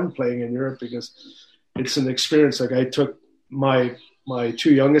so fun playing in Europe, because it's an experience." Like I took my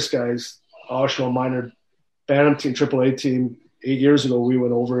 2 youngest guys, OHL minor Bantam team, AAA team, 8 years ago. We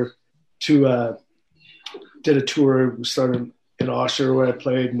went over to did a tour. We started in Austria where I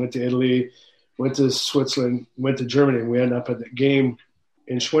played, and went to Italy, went to Switzerland, went to Germany, and we ended up at the game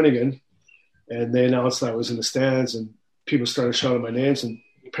in Schwenningen. And they announced that I was in the stands, and people started shouting my names, and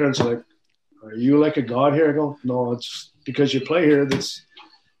parents are like, "Are you like a god here?" I go, "No, it's because you play here.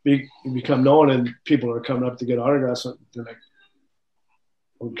 become known and people are coming up to get autographs. They're like,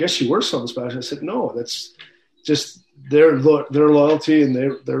 well, I guess you were something special. I said, no, that's just their loyalty and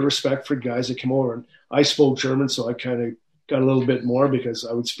their respect for guys that come over. And I spoke German, so I kind of got a little bit more because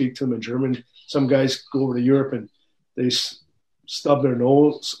I would speak to them in German. Some guys go over to Europe and they stub their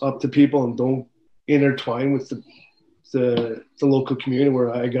nose up to people and don't intertwine with the local community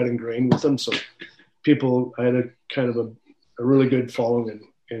where I got ingrained with them. So I had a kind of a really good following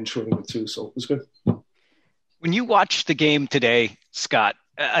in Schwinning too. So it was good. When you watch the game today, Scott,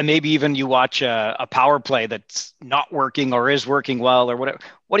 maybe even you watch a power play that's not working or is working well or whatever,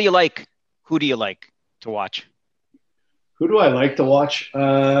 what do you like? Who do you like to watch? Who do I like to watch?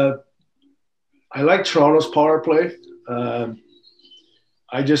 I like Toronto's power play.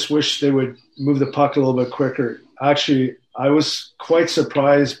 I just wish they would move the puck a little bit quicker. Actually, I was quite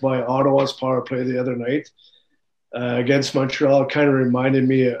surprised by Ottawa's power play the other night against Montreal. It kind of reminded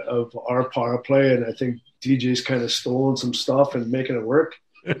me of our power play, and I think DJ's kind of stolen some stuff and making it work.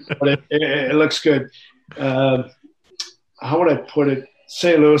 But it looks good. How would I put it?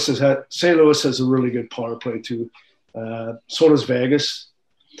 St. Louis has a really good power play too. So does Vegas.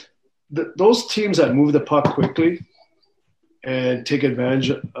 Those teams that move the puck quickly and take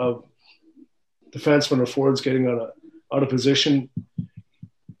advantage of defensemen or forwards getting out of position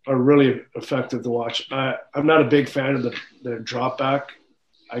are really effective to watch. I'm not a big fan of the drop back.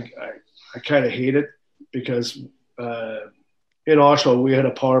 I kind of hate it because in Oshawa we had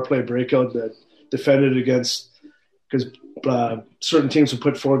a power play breakout that defended against because certain teams would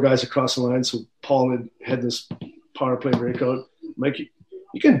put four guys across the line. So Paul had this power play breakout. Like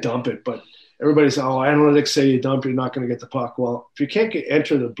you can dump it, but everybody's, analytics say you dump, you're not going to get the puck. Well, if you can't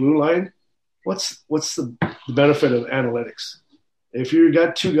enter the blue line, what's the benefit of analytics? If you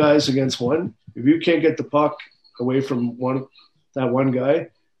got two guys against one, if you can't get the puck away from that one guy,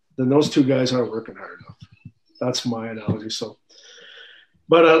 then those two guys aren't working hard enough. That's my analogy. So,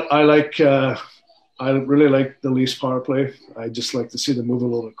 but I really like the Leafs power play. I just like to see them move a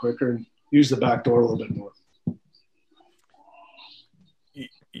little bit quicker and use the back door a little bit more.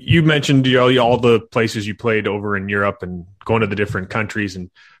 You mentioned all the places you played over in Europe and going to the different countries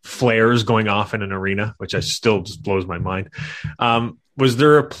and flares going off in an arena, which I still just blows my mind. Was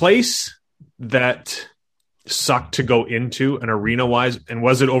there a place that sucked to go into an arena-wise, and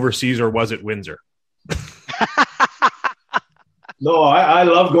was it overseas or was it Windsor? No, I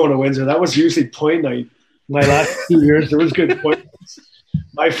love going to Windsor. That was usually point night. My last 2 years, there was good point nights.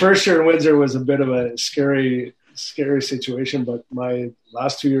 My first year in Windsor was a bit of a scary situation, but my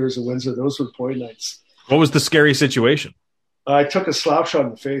last 2 years in Windsor, those were point nights. What was the scary situation? I took a slap shot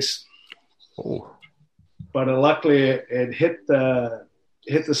in the face. Oh. But luckily it hit the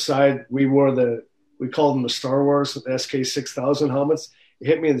side. We called them the Star Wars SK6000 helmets. It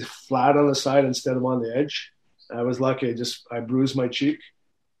hit me flat on the side instead of on the edge. I was lucky. I bruised my cheek.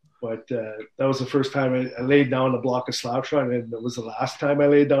 But that was the first time I laid down a block of slap shot, and it was the last time I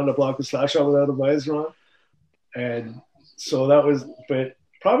laid down a block of slap shot without a visor on. And so that was, but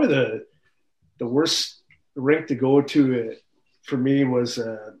probably the worst rink to go to for me was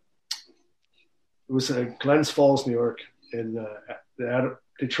Glens Falls, New York, and the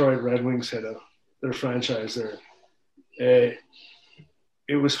Detroit Red Wings had their franchise there.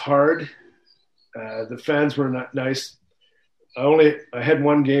 It was hard. The fans were not nice. I had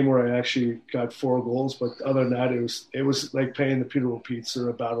one game where I actually got 4 goals, but other than that, it was like playing the Peterbilt Pizza or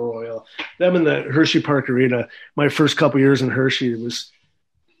a Battle Royale. Them in the Hershey Park Arena. My first couple of years in Hershey, it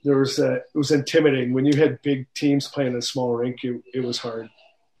was intimidating. When you had big teams playing a small rink, it was hard.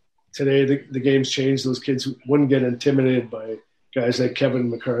 Today, the game's changed. Those kids wouldn't get intimidated by guys like Kevin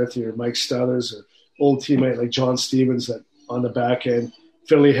McCarthy or Mike Stothers or old teammate like John Stevens that on the back end.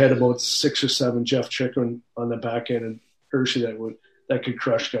 Philly had about 6 or 7 Jeff Chikrin on the back end, and Hershey that could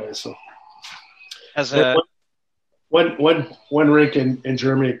crush guys. So, as one rink in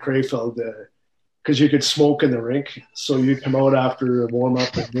Germany at Krefeld, because you could smoke in the rink, so you come out after a warm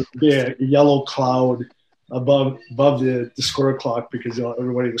up and there'd be a yellow cloud above the score clock because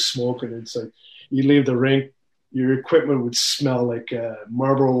everybody was smoking. And so you leave the rink, your equipment would smell like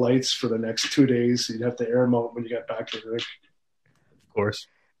Marlboro Lights for the next 2 days. You'd have to air them out when you got back to the rink. Of course.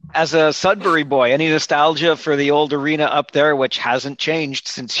 As a Sudbury boy, any nostalgia for the old arena up there, which hasn't changed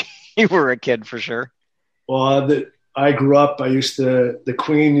since you were a kid for sure? Well, I grew up, the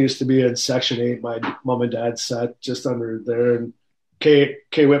Queen used to be in Section 8. My mom and dad sat just under there. And Kay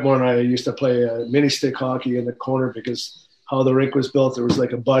Whitmore and I used to play mini stick hockey in the corner because how the rink was built, there was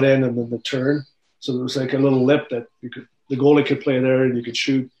like a butt end and then the turn. So there was like a little lip that the goalie could play there and you could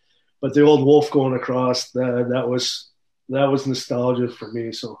shoot. But the old wolf going across, that was that was nostalgia for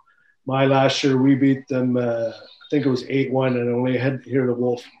me. So my last year, we beat them, I think it was 8-1, and I only had to hear the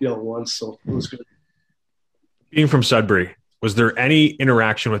Wolf yell once, so it was good. Being from Sudbury, was there any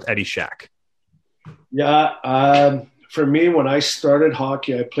interaction with Eddie Shack? Yeah, for me, when I started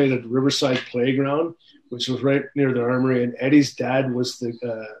hockey, I played at Riverside Playground, which was right near the Armory, and Eddie's dad was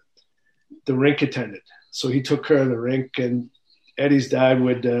the rink attendant. So he took care of the rink, and Eddie's dad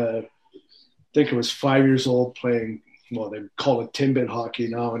would, I think it was 5 years old, playing, well, they call it tin bin hockey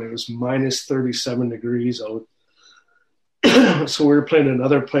now, and it was minus 37 degrees out. So we were playing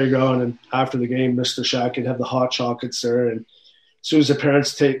another playground, and after the game, Mr. Shack would have the hot chocolates there, and as soon as the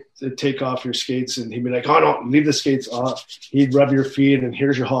parents take off your skates, and he'd be like, "Oh no, leave the skates off." He'd rub your feet, and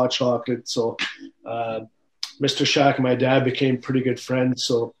here's your hot chocolate. So Mr. Shack and my dad became pretty good friends.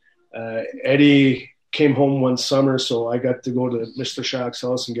 So Eddie came home one summer, so I got to go to Mr. Shack's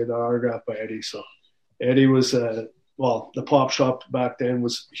house and get autographed by Eddie. So Eddie was the Pop Shop back then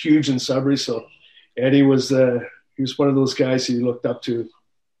was huge in Sudbury. So Eddie was he was one of those guys you looked up to.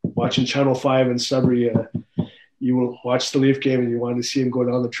 Watching Channel 5 in Sudbury, you will watch the Leaf game and you wanted to see him go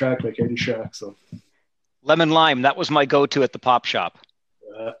down the track like Eddie Shack. So lemon lime, that was my go-to at the Pop Shop.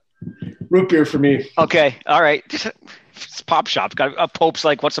 Root beer for me. Okay, all right. It's Pop Shop. Got a Pope's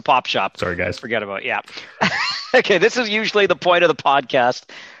like, what's a Pop Shop? Sorry, guys. Forget about it. Yeah. Okay, this is usually the point of the podcast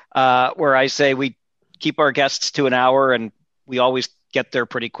where I say we keep our guests to an hour, and we always get there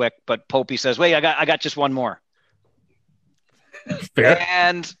pretty quick. But Popey says, "Wait, I got just one more." Fair.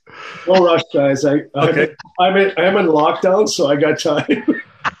 And no rush, guys. I'm in lockdown, so I got time.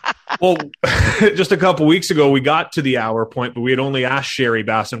 Well, just a couple weeks ago, we got to the hour point, but we had only asked Sherry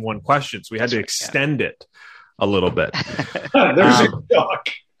Basson one question, so we had to extend it a little bit. There's a doc.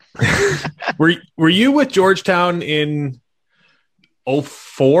 Were you with Georgetown in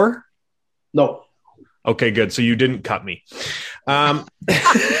 2004? No. Okay, good. So you didn't cut me.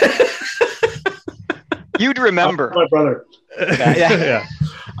 You'd remember. My brother. Yeah.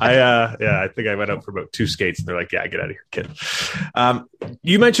 I think I went out for about 2 skates, and they're like, "Yeah, get out of here, kid."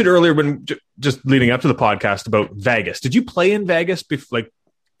 You mentioned earlier when just leading up to the podcast about Vegas. Did you play in Vegas, like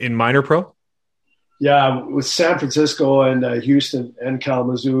in minor pro? Yeah, with San Francisco and Houston and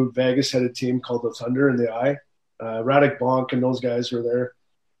Kalamazoo, Vegas had a team called the Thunder in the Eye. Radek Bonk and those guys were there.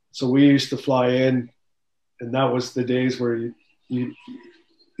 So we used to fly in, and that was the days where you'd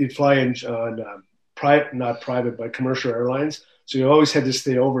fly in on not private, but commercial airlines. So you always had to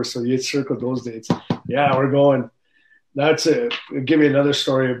stay over. So you'd circle those dates. Yeah, we're going. That's it. I'll give you another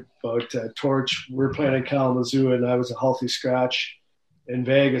story about Torch. We're playing in Kalamazoo, and I was a healthy scratch in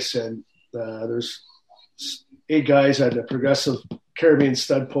Vegas, and there's 8 guys at the Progressive Caribbean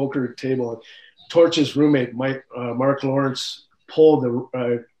Stud Poker table. Torch's roommate, Mark Lawrence, pulled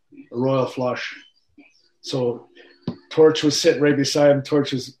the royal flush. So Torch was sitting right beside him.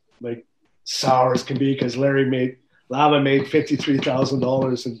 Torch was like sour as can be because Lava made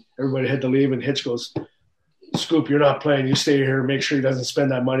 $53,000 and everybody had to leave. And Hitch goes, "Scoop, you're not playing. You stay here. Make sure he doesn't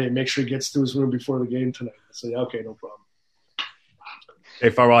spend that money and make sure he gets to his room before the game tonight." I said, "Okay, no problem." Hey,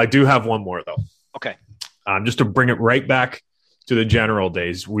 Farwell, I do have one more, though. Okay. Just to bring it right back to the General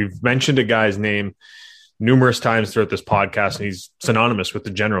days. We've mentioned a guy's name numerous times throughout this podcast, and he's synonymous with the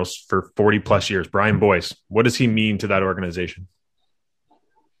Generals for 40-plus years. Brian Boyce. What does he mean to that organization?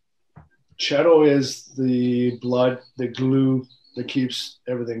 Cheto is the blood, the glue that keeps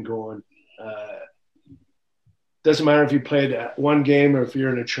everything going. Doesn't matter if you played one game or if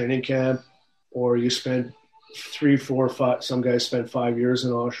you're in a training camp or you spent 3, 4, 5. Some guys spent 5 years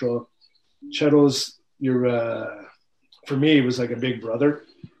in Oshawa. Cheto's for me, he was like a big brother.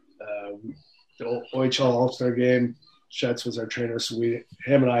 The OHL All-Star game, Chet's was our trainer, so him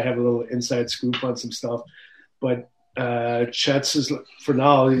and I have a little inside scoop on some stuff. But Chet's is for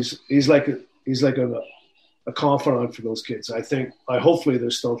now. He's like a confidant for those kids. Hopefully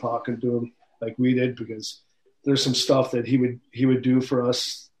they're still talking to him like we did, because there's some stuff that he would do for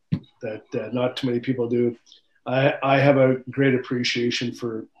us that not too many people do. I have a great appreciation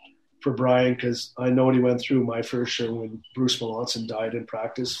for Brian, because I know what he went through my first year when Bruce Melanson died in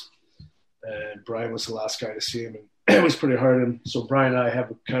practice, and Brian was the last guy to see him, and it was pretty hard. And so Brian and I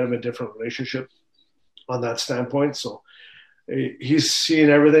have kind of a different relationship on that standpoint. So he's seen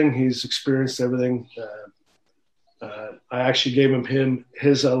everything. He's experienced everything. I actually gave him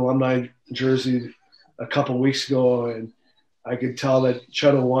his alumni jersey a couple of weeks ago, and I could tell that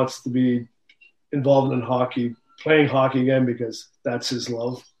Cheto wants to be involved in hockey, playing hockey again, because that's his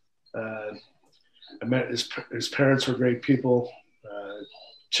love. I met his parents were great people.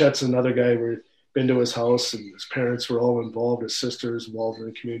 Chet's another guy. We've been to his house, and his parents were all involved. His sister's involved in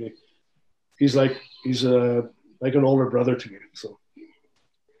the community. He's like an older brother to me. So,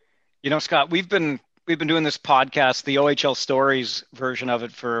 Scott, we've been doing this podcast, the OHL Stories version of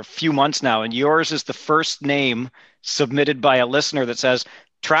it, for a few months now, and yours is the first name submitted by a listener that says,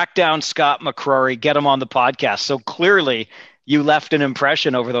 track down Scott McCrory, get him on the podcast. So clearly you left an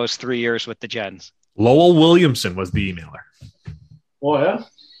impression over those 3 years with the Gens. Lowell Williamson was the emailer. Oh, yeah?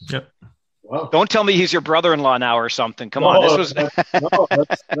 Yep. Wow. Don't tell me he's your brother-in-law now or something. Come on. This was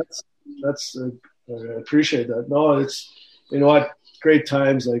that's I appreciate that. No, it's, you know what, great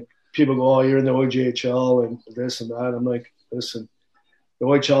times. Like, people go, oh, you're in the OHL and this and that. I'm like, listen, the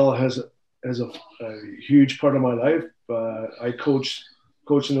OHL has a huge part of my life. I coach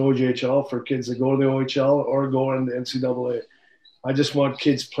in the OHL for kids that go to the OHL or go in the NCAA. I just want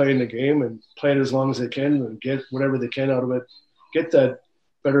kids playing the game and playing as long as they can and get whatever they can out of it. Get that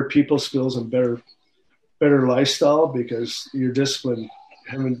better people skills and better lifestyle, because you're disciplined.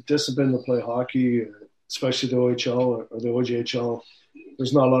 Having discipline to play hockey, especially the OHL or the OJHL,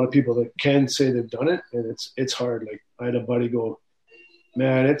 there's not a lot of people that can say they've done it, and it's hard. Like, I had a buddy go,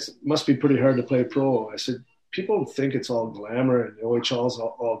 man, it must be pretty hard to play pro. I said, people think it's all glamour and the OHL is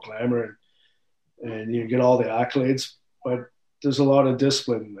all glamour and you get all the accolades, but there's a lot of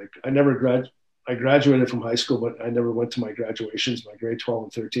discipline. Like, I graduated from high school, but I never went to my graduations, my grade 12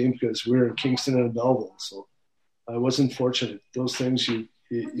 and 13, because we were in Kingston and Belleville. So I wasn't fortunate. Those things you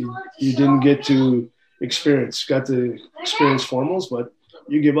didn't get to experience. Got to experience formals, but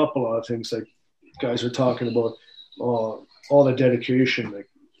you give up a lot of things. Like, guys are talking about all the dedication. Like,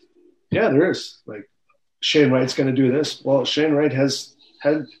 yeah, there is. Like, Shane Wright's going to do this. Well, Shane Wright has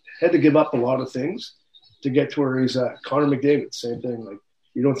had to give up a lot of things to get to where he's at. Connor McDavid, same thing. Like,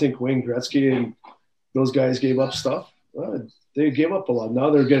 you don't think Wayne Gretzky and those guys gave up stuff? Well, they gave up a lot. Now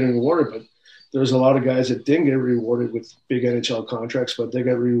they're getting rewarded, but there's a lot of guys that didn't get rewarded with big NHL contracts, but they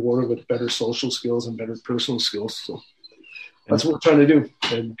got rewarded with better social skills and better personal skills. So that's what we're trying to do.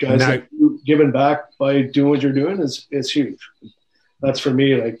 And guys, like, giving back by doing what you're doing is huge. That's for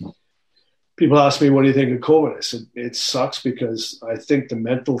me. Like, people ask me, what do you think of COVID? I said, it sucks, because I think the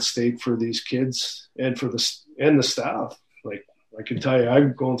mental state for these kids and for the staff, like, I can tell you,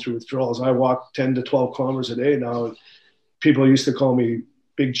 I'm going through withdrawals. I walk 10 to 12 kilometers a day now. People used to call me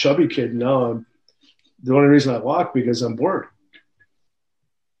big chubby kid. Now the only reason I walk because I'm bored.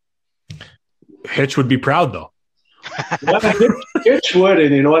 Hitch would be proud, though. Yeah, Hitch would.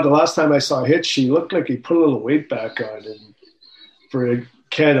 And you know what? The last time I saw Hitch, he looked like he put a little weight back on. And for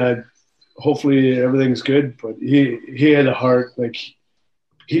Ken, hopefully everything's good, but he had a heart. Like,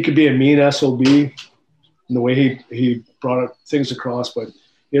 he could be a mean SOB in the way he brought things across, but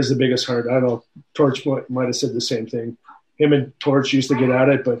he has the biggest heart. I don't know, Torch might have said the same thing. Him and Torch used to get at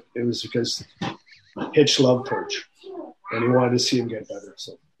it, but it was because Hitch loved Torch and he wanted to see him get better.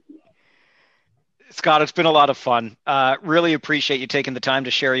 So, Scott, it's been a lot of fun. Really appreciate you taking the time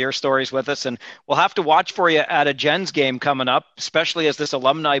to share your stories with us, and we'll have to watch for you at a Gens game coming up, especially as this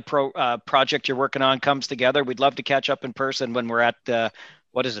alumni project you're working on comes together. We'd love to catch up in person when we're at the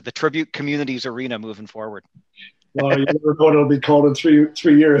Tribute Communities Arena moving forward. Well, you never know what it'll be called in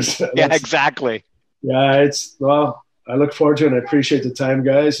three years. Yeah, exactly. Yeah, I look forward to it, and I appreciate the time,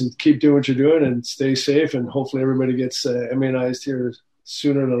 guys, and keep doing what you're doing and stay safe, and hopefully everybody gets immunized here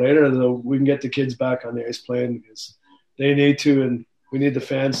sooner than later, though we can get the kids back on the ice playing, because they need to, and we need the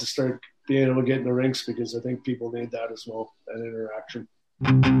fans to start being able to get in the rinks, because I think people need that as well, that interaction.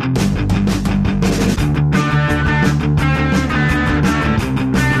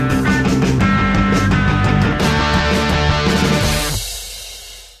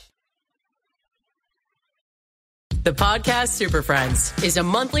 The Podcast Super Friends is a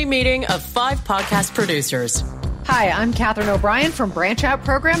monthly meeting of 5 podcast producers. Hi, I'm Katherine O'Brien from Branch Out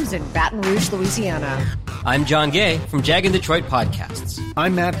Programs in Baton Rouge, Louisiana. I'm John Gay from Jag and Detroit Podcasts.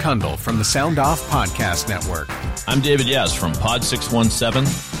 I'm Matt Kundle from the Sound Off Podcast Network. I'm David Yes from Pod 617,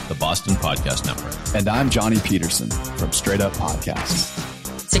 the Boston Podcast Network. And I'm Johnny Peterson from Straight Up Podcasts.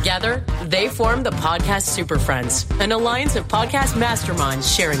 Together, they form the Podcast Super Friends, an alliance of podcast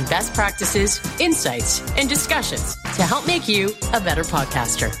masterminds sharing best practices, insights, and discussions to help make you a better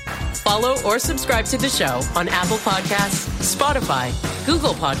podcaster. Follow or subscribe to the show on Apple Podcasts, Spotify,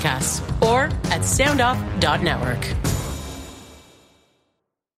 Google Podcasts, or at soundoff.network.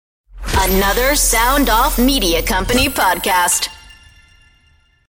 Another Sound Off Media Company podcast.